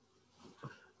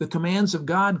the commands of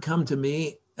God come to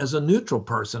me as a neutral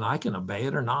person. I can obey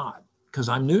it or not because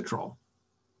I'm neutral.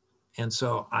 And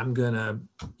so I'm going to,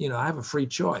 I have a free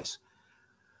choice.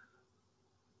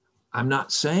 I'm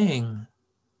not saying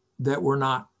that we're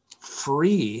not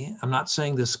free. I'm not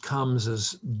saying this comes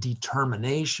as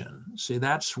determination. See,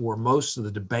 that's where most of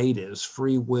the debate is,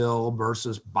 free will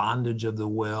versus bondage of the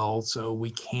will. So we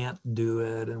can't do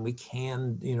it and we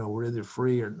can, we're either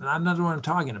free or not. That's what I'm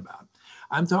talking about.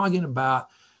 I'm talking about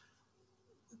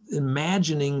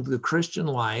imagining the Christian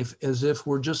life as if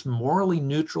we're just morally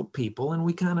neutral people and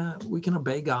we can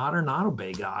obey God or not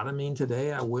obey God. I mean,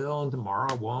 today I will and tomorrow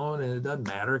I won't, and it doesn't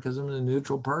matter because I'm a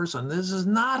neutral person. This is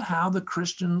not how the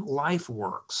Christian life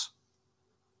works.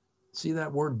 See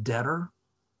that word debtor?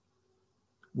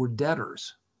 We're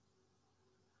debtors.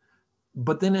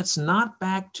 But then it's not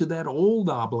back to that old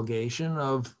obligation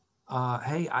of,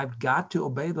 hey, I've got to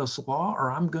obey this law or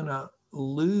I'm going to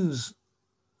lose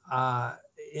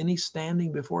any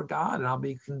standing before God and I'll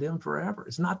be condemned forever.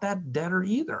 It's not that debtor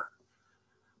either.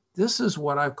 This is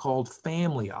what I've called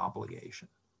family obligation.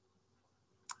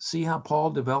 See how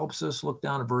Paul develops this? Look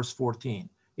down at verse 14.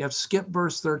 You have to skip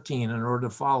verse 13 in order to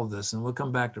follow this, and we'll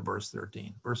come back to verse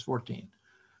 13. Verse 14.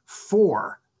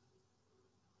 For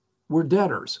we're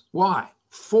debtors. Why?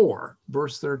 For,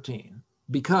 verse 13,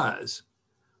 because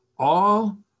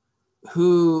all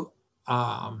who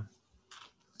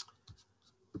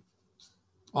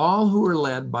are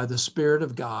led by the Spirit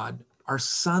of God are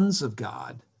sons of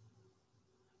God.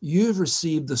 You've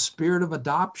received the spirit of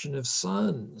adoption of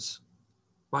sons,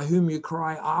 by whom you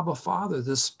cry, Abba, Father.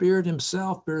 The Spirit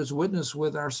himself bears witness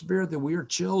with our spirit that we are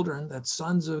children, that's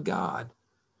sons of God.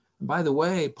 And by the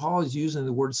way, Paul is using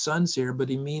the word sons here, but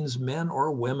he means men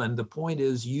or women. The point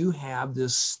is you have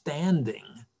this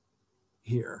standing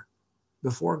here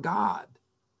before God,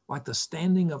 like the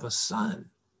standing of a son.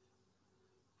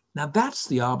 Now that's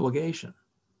the obligation.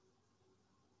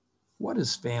 What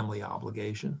is family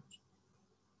obligation?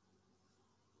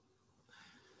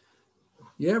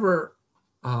 You ever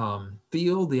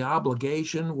feel the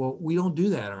obligation? Well, we don't do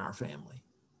that in our family.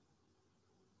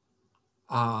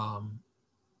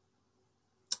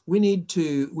 We need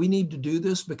to do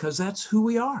this because that's who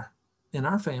we are in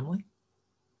our family.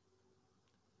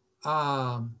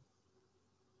 I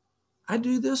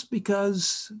do this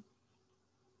because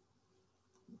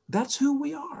that's who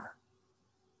we are.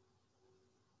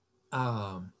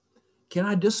 Can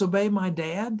I disobey my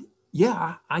dad?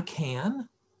 Yeah, I can.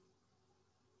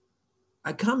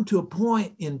 I come to a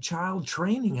point in child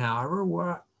training, however,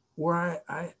 where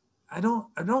I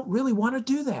don't really want to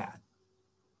do that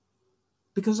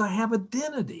because I have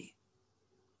identity.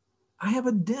 I have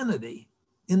identity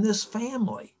in this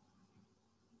family.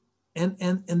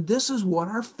 And this is what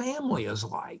our family is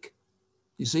like.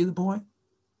 You see the point?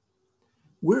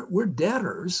 We're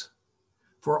debtors,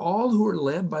 For all who are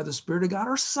led by the Spirit of God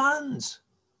are sons.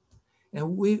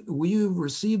 And we've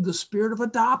received the spirit of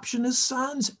adoption as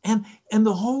sons. And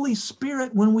the Holy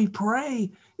Spirit, when we pray,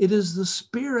 it is the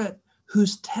Spirit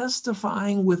who's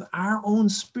testifying with our own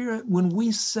spirit when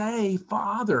we say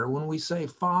Father. When we say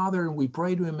Father and we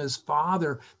pray to him as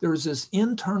Father, there's this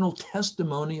internal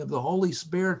testimony of the Holy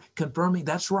Spirit confirming,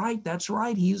 that's right,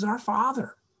 he's our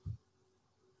Father.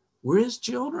 We're his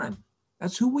children.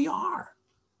 That's who we are.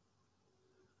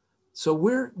 So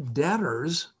we're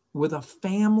debtors with a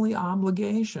family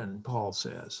obligation, Paul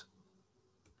says.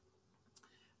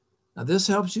 Now this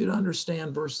helps you to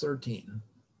understand verse 13.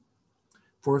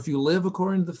 For if you live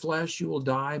according to the flesh, you will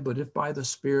die, but if by the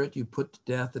Spirit you put to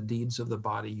death the deeds of the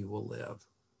body, you will live.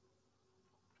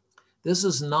 This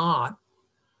is not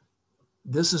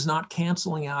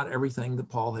canceling out everything that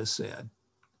Paul has said.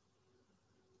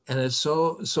 And it's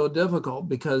so difficult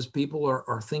because people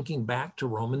are thinking back to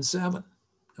Romans 7,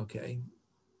 okay?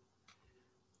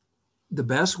 The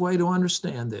best way to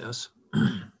understand this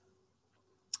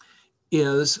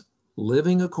is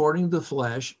living according to the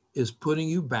flesh is putting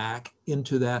you back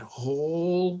into that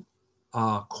whole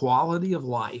quality of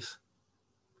life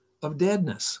of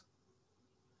deadness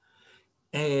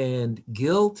and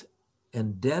guilt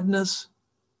and deadness.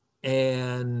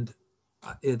 And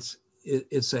it's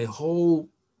a whole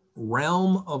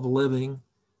realm of living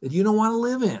that you don't want to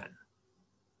live in.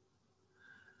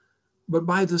 But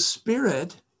by the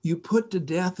Spirit, you put to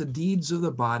death the deeds of the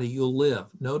body, you'll live.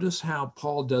 Notice how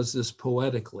Paul does this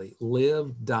poetically.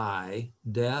 Live, die,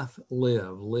 death,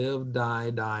 live. Live,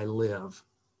 die, die, live.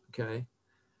 Okay?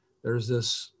 There's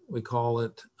this, we call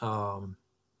it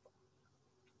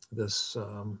this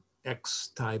X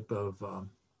type of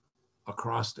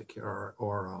acrostic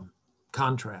or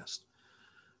contrast,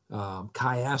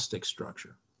 chiastic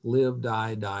structure. Live,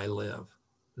 die, die, live.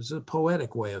 This is a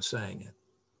poetic way of saying it.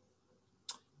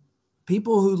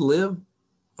 People who live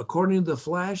according to the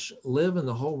flesh live in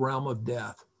the whole realm of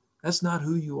death. That's not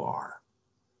who you are.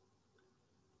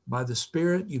 By the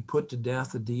Spirit, you put to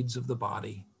death the deeds of the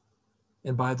body,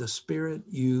 and by the Spirit,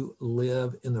 you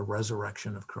live in the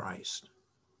resurrection of Christ.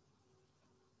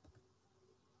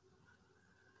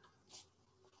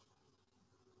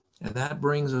 And that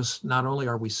brings us, not only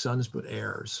are we sons, but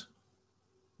heirs.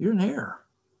 You're an heir,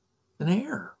 an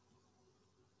heir.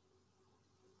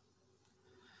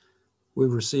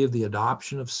 We've received the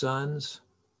adoption of sons.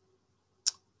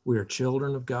 We are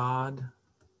children of God.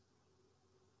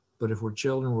 But if we're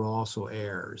children, we're also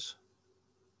heirs.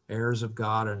 Heirs of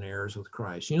God and heirs with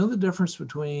Christ. You know the difference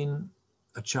between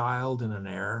a child and an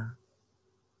heir?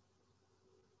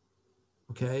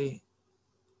 Okay?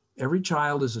 Every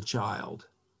child is a child.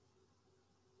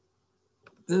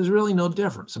 There's really no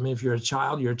difference. I mean, if you're a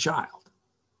child, you're a child.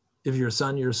 If you're a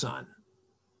son, you're a son.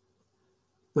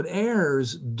 But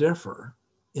heirs differ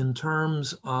in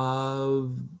terms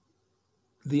of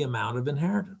the amount of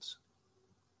inheritance.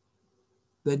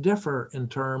 They differ in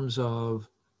terms of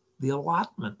the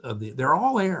allotment of they're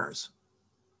all heirs,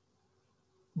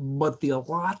 but the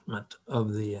allotment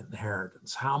of the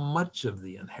inheritance, how much of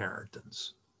the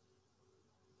inheritance,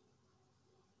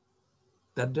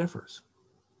 that differs.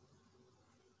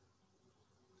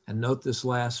 And note this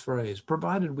last phrase,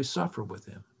 provided we suffer with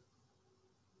him,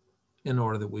 in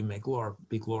order that we may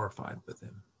be glorified with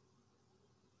him.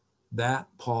 That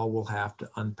Paul will have to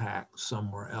unpack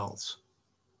somewhere else.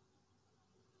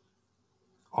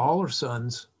 All are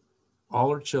sons,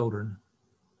 all are children,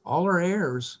 all are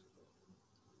heirs,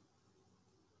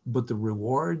 but the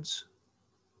rewards,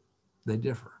 they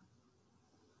differ.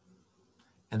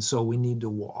 And so we need to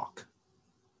walk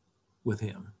with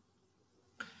him.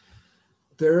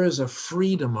 There is a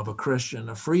freedom of a Christian.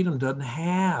 A freedom doesn't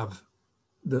have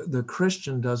the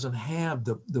Christian doesn't have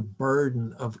the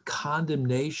burden of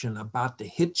condemnation about to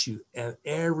hit you at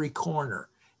every corner,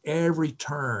 every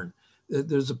turn.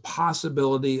 There's a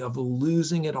possibility of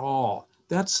losing it all.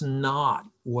 That's not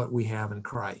what we have in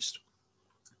Christ.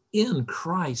 In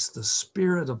Christ, the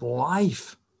Spirit of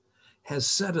life has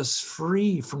set us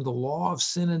free from the law of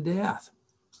sin and death.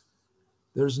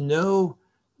 There's no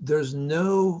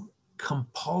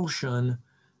compulsion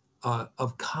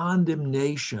of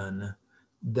condemnation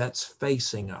that's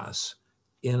facing us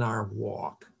in our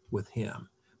walk with him,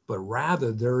 but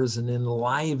rather there is an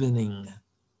enlivening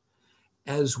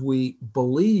as we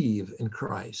believe in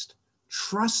Christ,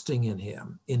 trusting in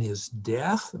him, in his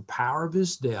death, the power of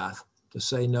his death to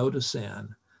say no to sin,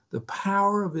 the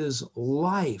power of his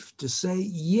life to say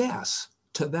yes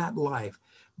to that life,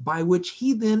 by which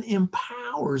he then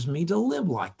empowers me to live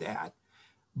like that.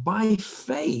 By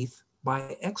faith,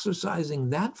 by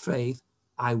exercising that faith,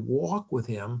 I walk with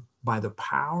him by the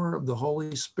power of the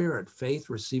Holy Spirit, faith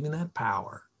receiving that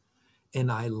power,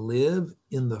 and I live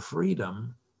in the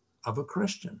freedom of a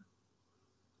Christian.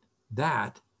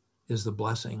 That is the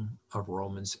blessing of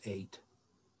Romans 8.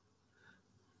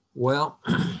 Well,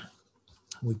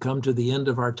 we come to the end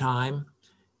of our time,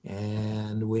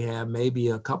 and we have maybe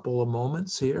a couple of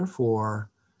moments here for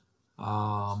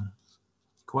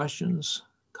questions,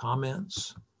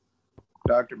 comments.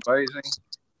 Dr. Blazing?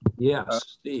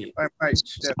 Yes, Steve. I might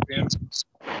step in.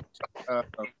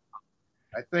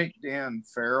 I think Dan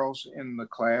Farrell's in the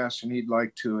class, and he'd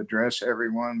like to address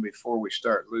everyone before we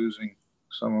start losing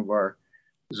some of our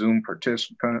Zoom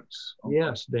participants.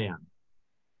 Yes, Dan.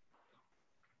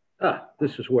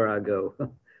 This is where I go.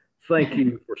 Thank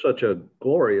you for such a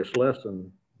glorious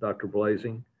lesson, Dr.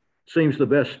 Blazing. Seems the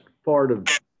best part of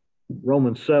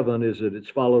Romans 7 is that it's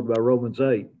followed by Romans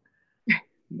 8.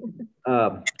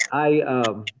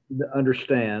 I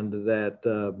understand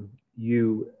that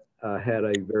you had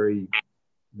a very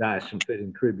nice and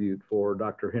fitting tribute for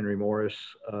Dr. Henry Morris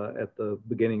at the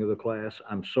beginning of the class.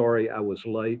 I'm sorry I was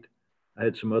late. I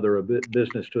had some other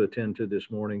business to attend to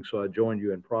this morning, so I joined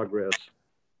you in progress.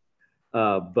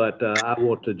 But I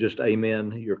want to just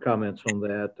amen your comments on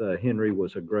that. Henry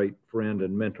was a great friend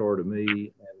and mentor to me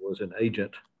and was an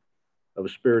agent of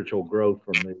spiritual growth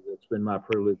for me. It's been my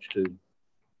privilege to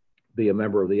be a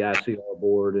member of the ICR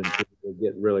board and to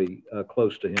get really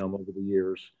close to him over the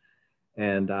years.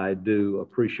 And I do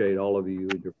appreciate all of you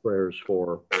and your prayers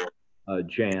for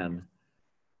Jan.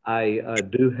 I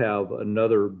do have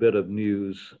another bit of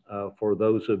news for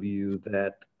those of you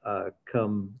that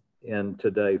come in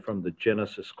today from the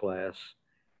Genesis class,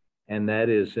 and that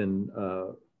is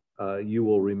you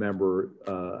will remember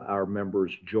our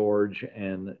members George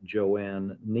and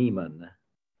Joanne Neiman.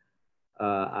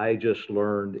 I just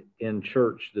learned in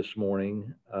church this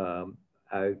morning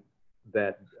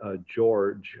that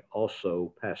George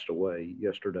also passed away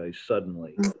yesterday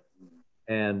suddenly.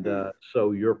 And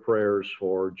so your prayers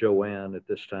for Joanne at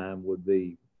this time would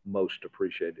be most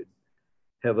appreciated.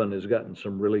 Heaven has gotten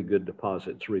some really good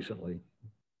deposits recently.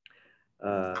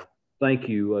 Thank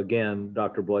you again,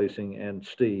 Dr. Blazing and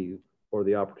Steve, for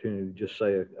the opportunity to just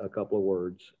say a couple of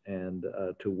words and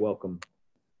to welcome,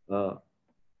 to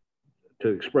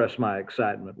express my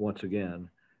excitement once again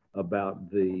about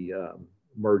the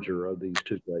merger of these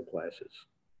two great classes.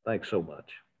 Thanks so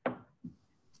much.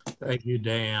 Thank you,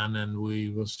 Dan, and we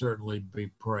will certainly be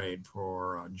prayed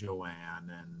for Joanne,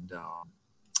 and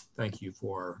thank you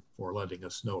for letting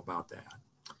us know about that.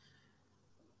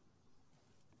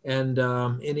 And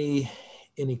any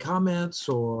comments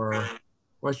or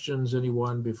questions,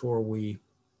 anyone, before we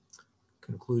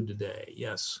conclude today?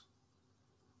 Yes.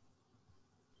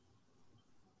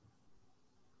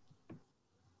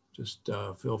 Just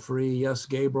feel free. Yes,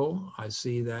 Gabriel, I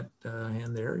see that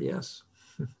hand there. Yes.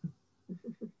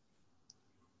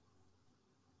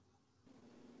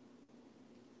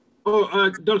 Oh,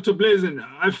 Dr. Blazing,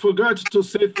 I forgot to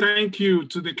say thank you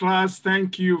to the class.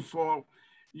 Thank you for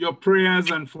your prayers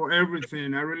and for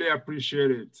everything. I really appreciate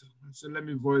it. So let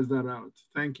me voice that out.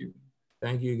 Thank you.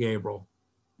 Thank you, Gabriel.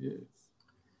 Yes.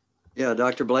 Yeah,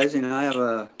 Dr. Blazing, I have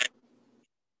a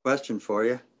question for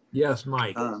you. Yes,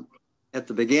 Mike. At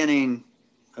the beginning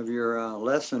of your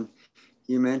lesson,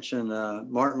 you mentioned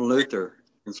Martin Luther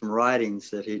and some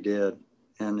writings that he did,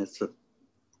 and it's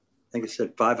I think it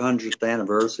said 500th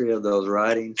anniversary of those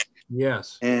writings.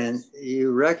 Yes. And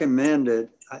you recommended,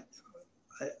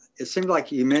 it seemed like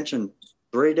you mentioned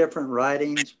 3 different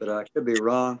writings, but I could be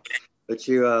wrong, but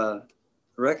you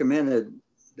recommended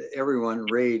that everyone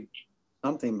read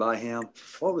something by him.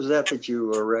 What was that you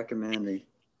were recommending?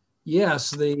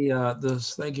 Yes,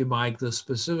 thank you, Mike. The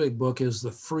specific book is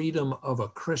The Freedom of a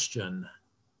Christian.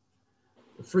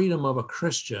 The Freedom of a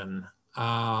Christian.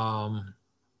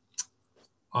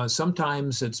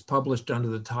 Sometimes it's published under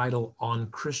the title On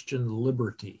Christian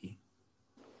Liberty.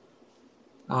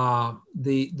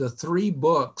 The 3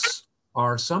 books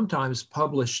are sometimes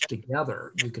published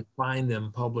together. You can find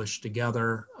them published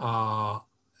together,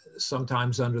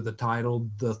 sometimes under the title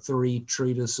The 3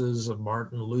 Treatises of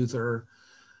Martin Luther,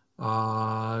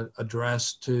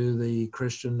 addressed to the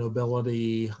Christian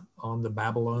nobility on the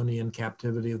Babylonian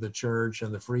captivity of the church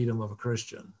and the freedom of a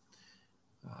Christian.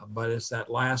 But it's that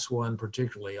last one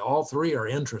particularly. All 3 are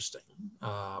interesting,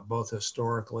 both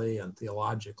historically and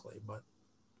theologically, but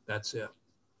that's it.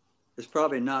 It's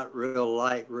probably not real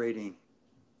light reading.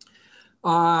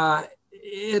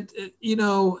 You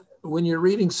know, when you're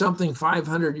reading something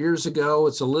 500 years ago,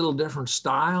 it's a little different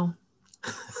style.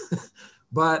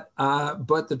 But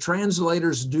the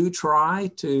translators do try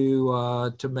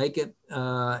to make it,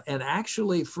 and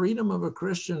actually, Freedom of a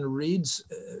Christian reads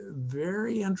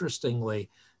very interestingly,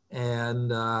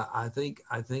 and I think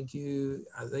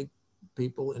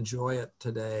people enjoy it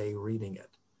today reading it.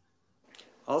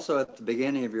 Also, at the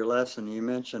beginning of your lesson, you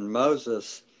mentioned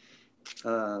Moses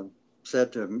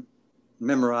said to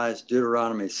memorize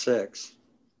Deuteronomy 6.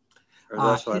 Or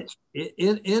that's what...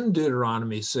 In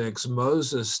Deuteronomy 6,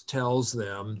 Moses tells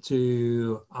them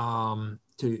to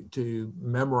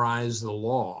memorize the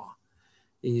law.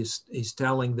 He's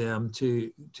telling them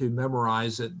to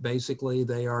memorize it. Basically,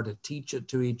 they are to teach it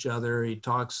to each other.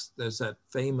 There's that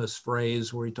famous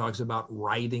phrase where he talks about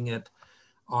writing it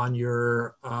on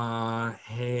your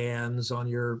hands, on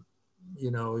your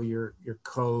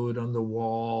coat, on the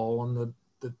wall, on the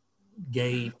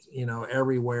gate,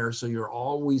 everywhere. So you're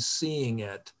always seeing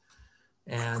it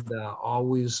and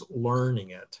always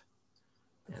learning it.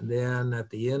 And then at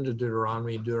the end of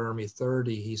Deuteronomy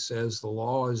 30, he says the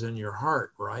law is in your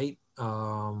heart, right?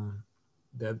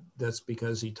 That's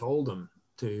because he told them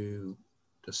to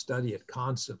study it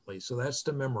constantly. So that's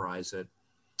to memorize it.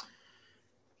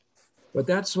 But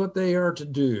that's what they are to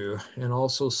do. And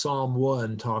also Psalm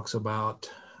 1 talks about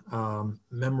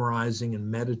memorizing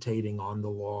and meditating on the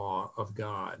law of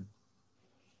God.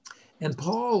 And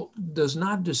Paul does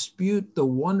not dispute the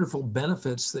wonderful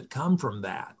benefits that come from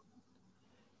that.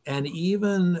 And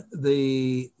even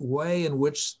the way in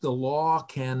which the law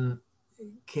can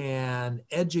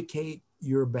educate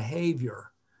your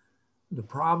behavior. The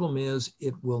problem is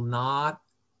it will not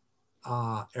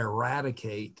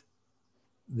eradicate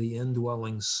the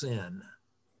indwelling sin.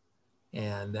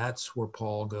 And that's where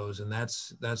Paul goes, and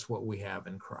that's what we have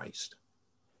in Christ.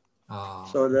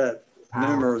 So that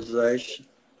memorization,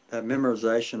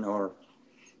 or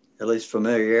at least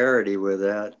familiarity with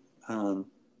that,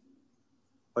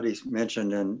 what he's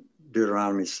mentioned in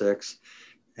Deuteronomy 6,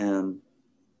 and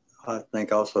I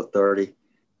think also 30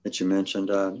 that you mentioned,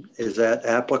 is that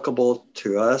applicable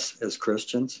to us as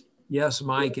Christians? Yes,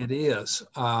 Mike, it is.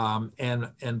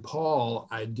 And Paul,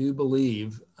 I do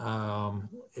believe,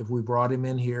 if we brought him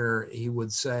in here, he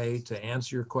would say, to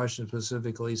answer your question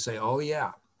specifically, say, oh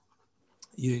yeah,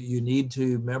 you need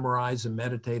to memorize and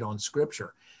meditate on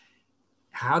Scripture.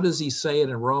 How does he say it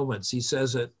in Romans? He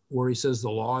says it where he says the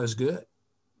law is good.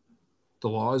 The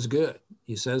law is good.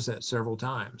 He says that several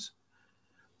times.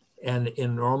 And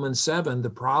in Romans 7,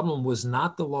 the problem was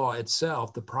not the law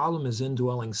itself. The problem is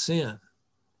indwelling sin.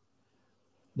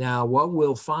 Now, what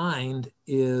we'll find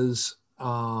is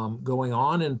going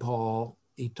on in Paul,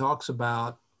 he talks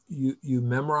about you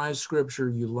memorize Scripture,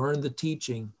 you learn the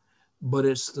teaching, but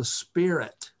it's the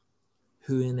Spirit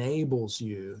who enables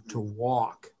you to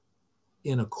walk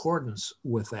in accordance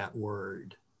with that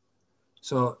word.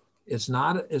 So it's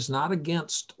not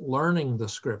against learning the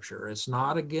Scripture. It's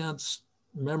not against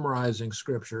memorizing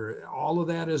Scripture. All of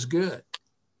that is good.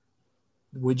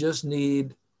 We just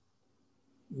need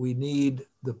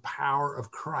the power of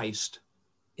Christ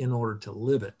in order to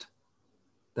live it.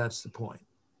 That's the point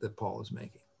that Paul is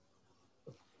making.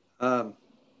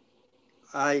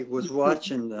 I was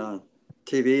watching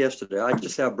TV yesterday. I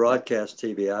just have broadcast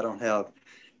TV. I don't have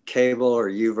cable or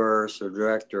UVerse or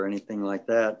direct or anything like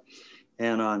that.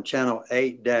 And on channel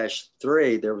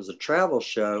 8-3, there was a travel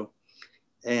show,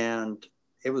 and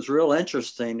it was real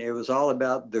interesting. It was all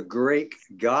about the Greek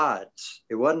gods.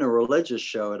 It wasn't a religious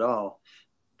show at all,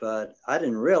 but I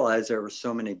didn't realize there were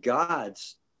so many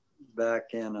gods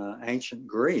back in ancient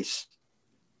Greece.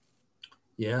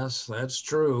 Yes, that's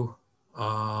true.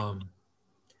 And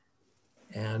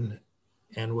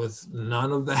with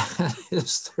none of that,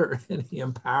 is there any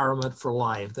empowerment for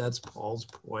life? That's Paul's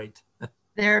point.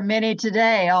 There are many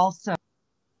today also.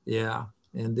 Yeah,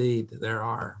 indeed, there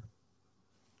are.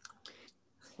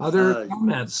 Other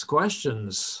comments,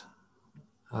 questions?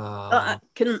 Can I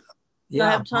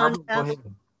have time? Go ahead.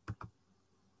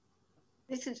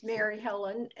 This is Mary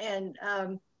Helen, and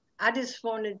I just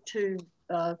wanted to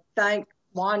thank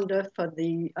Wanda for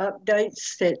the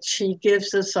updates that she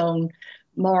gives us on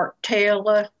Mark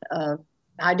Taylor.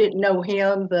 I didn't know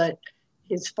him, but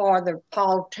his father,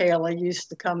 Paul Taylor, used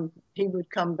to come, he would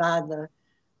come by the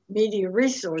Media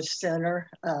Resource Center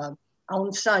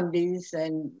on Sundays,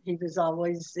 and he was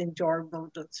always enjoyable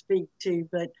to speak to.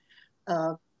 But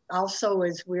also,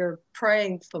 as we're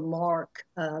praying for Mark,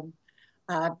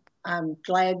 I'm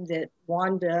glad that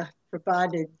Wanda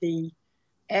provided the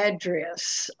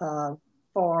address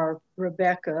for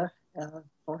Rebecca,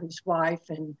 for his wife.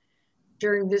 And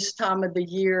during this time of the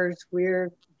year,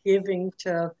 we're giving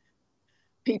to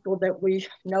people that we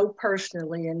know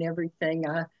personally and everything.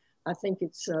 I think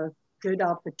it's good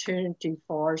opportunity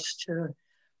for us to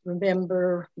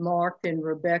remember Mark and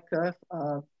Rebecca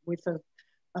with a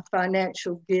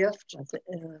financial gift.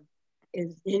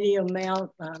 Is any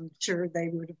amount I'm sure they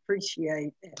would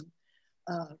appreciate.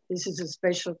 And this is a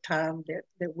special time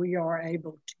that we are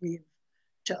able to give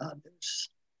to others.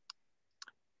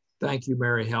 Thank you,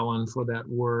 Mary Helen, for that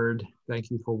word. Thank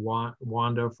you for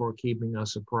Wanda for keeping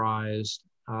us apprised.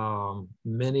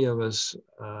 Many of us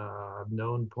have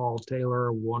known Paul Taylor,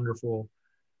 a wonderful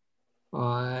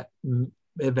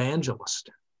evangelist,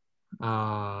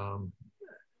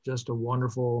 just a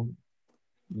wonderful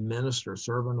minister,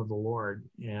 servant of the Lord,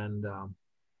 and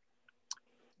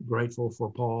grateful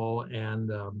for Paul and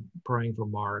praying for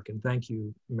Mark. And thank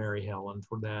you, Mary Helen,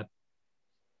 for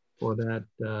that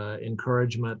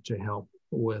encouragement to help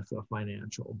with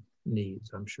financial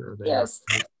needs. I'm sure they yes.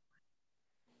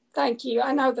 Thank you.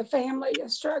 I know the family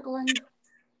is struggling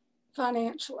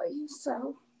financially,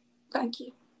 so thank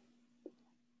you.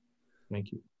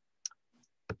 Thank you.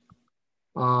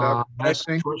 Dr. Next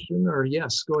Blessing? question, or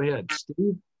yes, go ahead,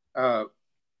 Steve.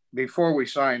 Before we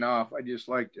sign off, I'd just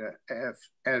like to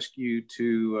ask you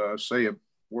to say a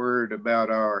word about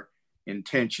our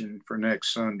intention for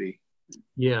next Sunday.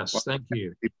 Yes, thank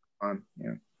you.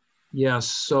 Yeah. Yes,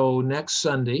 so next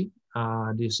Sunday,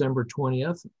 December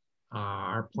 20th,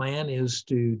 our plan is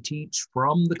to teach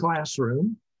from the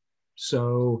classroom.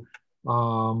 So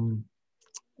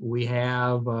we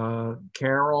have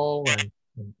Carol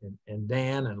and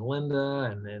Dan and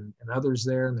Linda and others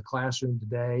there in the classroom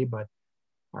today, but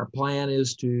our plan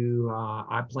is to,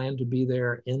 I plan to be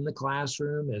there in the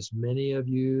classroom. As many of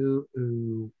you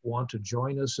who want to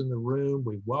join us in the room,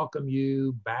 we welcome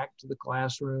you back to the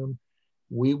classroom.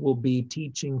 We will be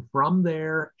teaching from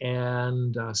there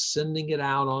and sending it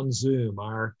out on Zoom.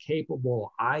 Our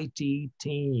capable IT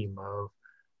team of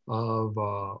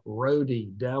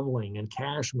Rhodey, Devling, and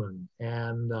Cashman,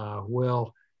 and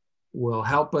will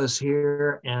help us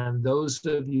here. And those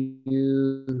of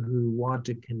you who want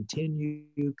to continue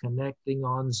connecting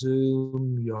on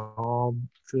Zoom, you all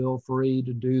feel free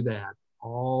to do that.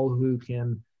 All who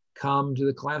can come to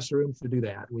the classroom to do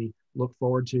that. We look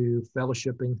forward to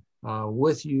fellowshipping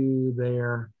with you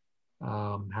there,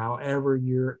 however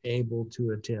you're able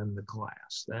to attend the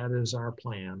class. That is our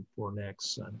plan for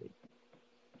next Sunday.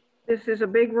 This is a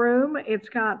big room. It's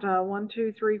got 1,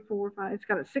 2, 3, 4, 5. It's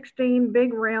got 16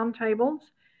 big round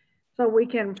tables, so we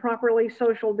can properly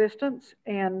social distance,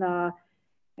 and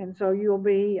so you'll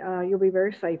be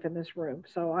very safe in this room.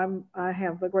 So I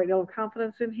have a great deal of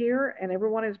confidence in here, and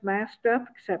everyone is masked up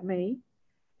except me,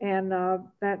 and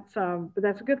but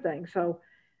that's a good thing. So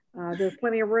there's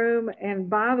plenty of room, and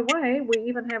by the way, we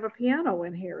even have a piano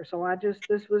in here. So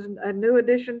this was a new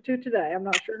addition to today. I'm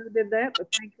not sure who did that,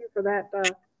 but thank you for that.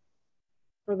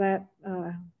 That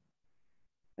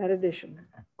addition.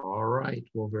 All right,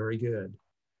 well, very good.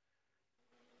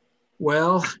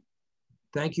 Well,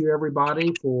 thank you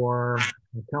everybody for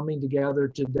coming together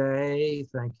today.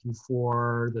 Thank you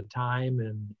for the time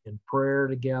in prayer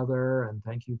together, and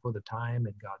thank you for the time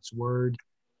in God's word.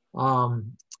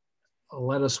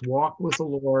 Let us walk with the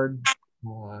Lord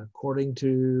according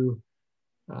to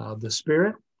the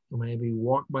Spirit. Maybe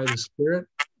walk by the Spirit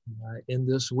in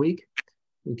this week.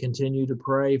 We continue to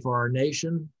pray for our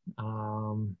nation.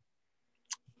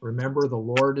 Remember, the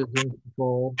Lord is in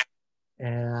control,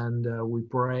 and we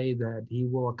pray that He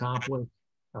will accomplish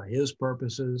His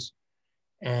purposes,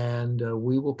 and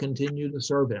we will continue to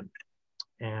serve Him.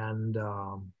 And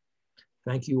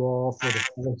thank you all for the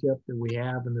fellowship that we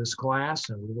have in this class,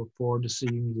 and we look forward to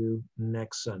seeing you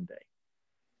next Sunday.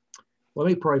 Let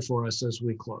me pray for us as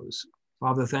we close.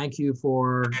 Father, thank you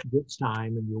for this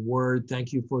time and your word.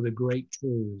 Thank you for the great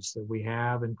truths that we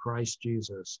have in Christ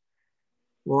Jesus.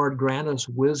 Lord, grant us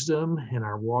wisdom in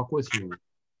our walk with you.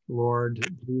 Lord,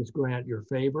 please grant your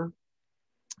favor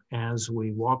as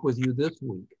we walk with you this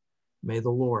week. May the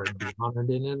Lord be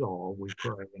honored in it all, we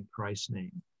pray in Christ's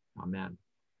name. Amen.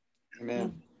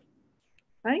 Amen.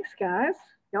 Thanks, guys.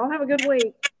 Y'all have a good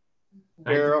week.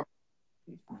 Carol.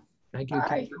 Thank you.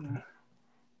 Bye.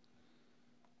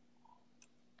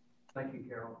 Thank you,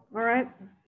 Carol. All right.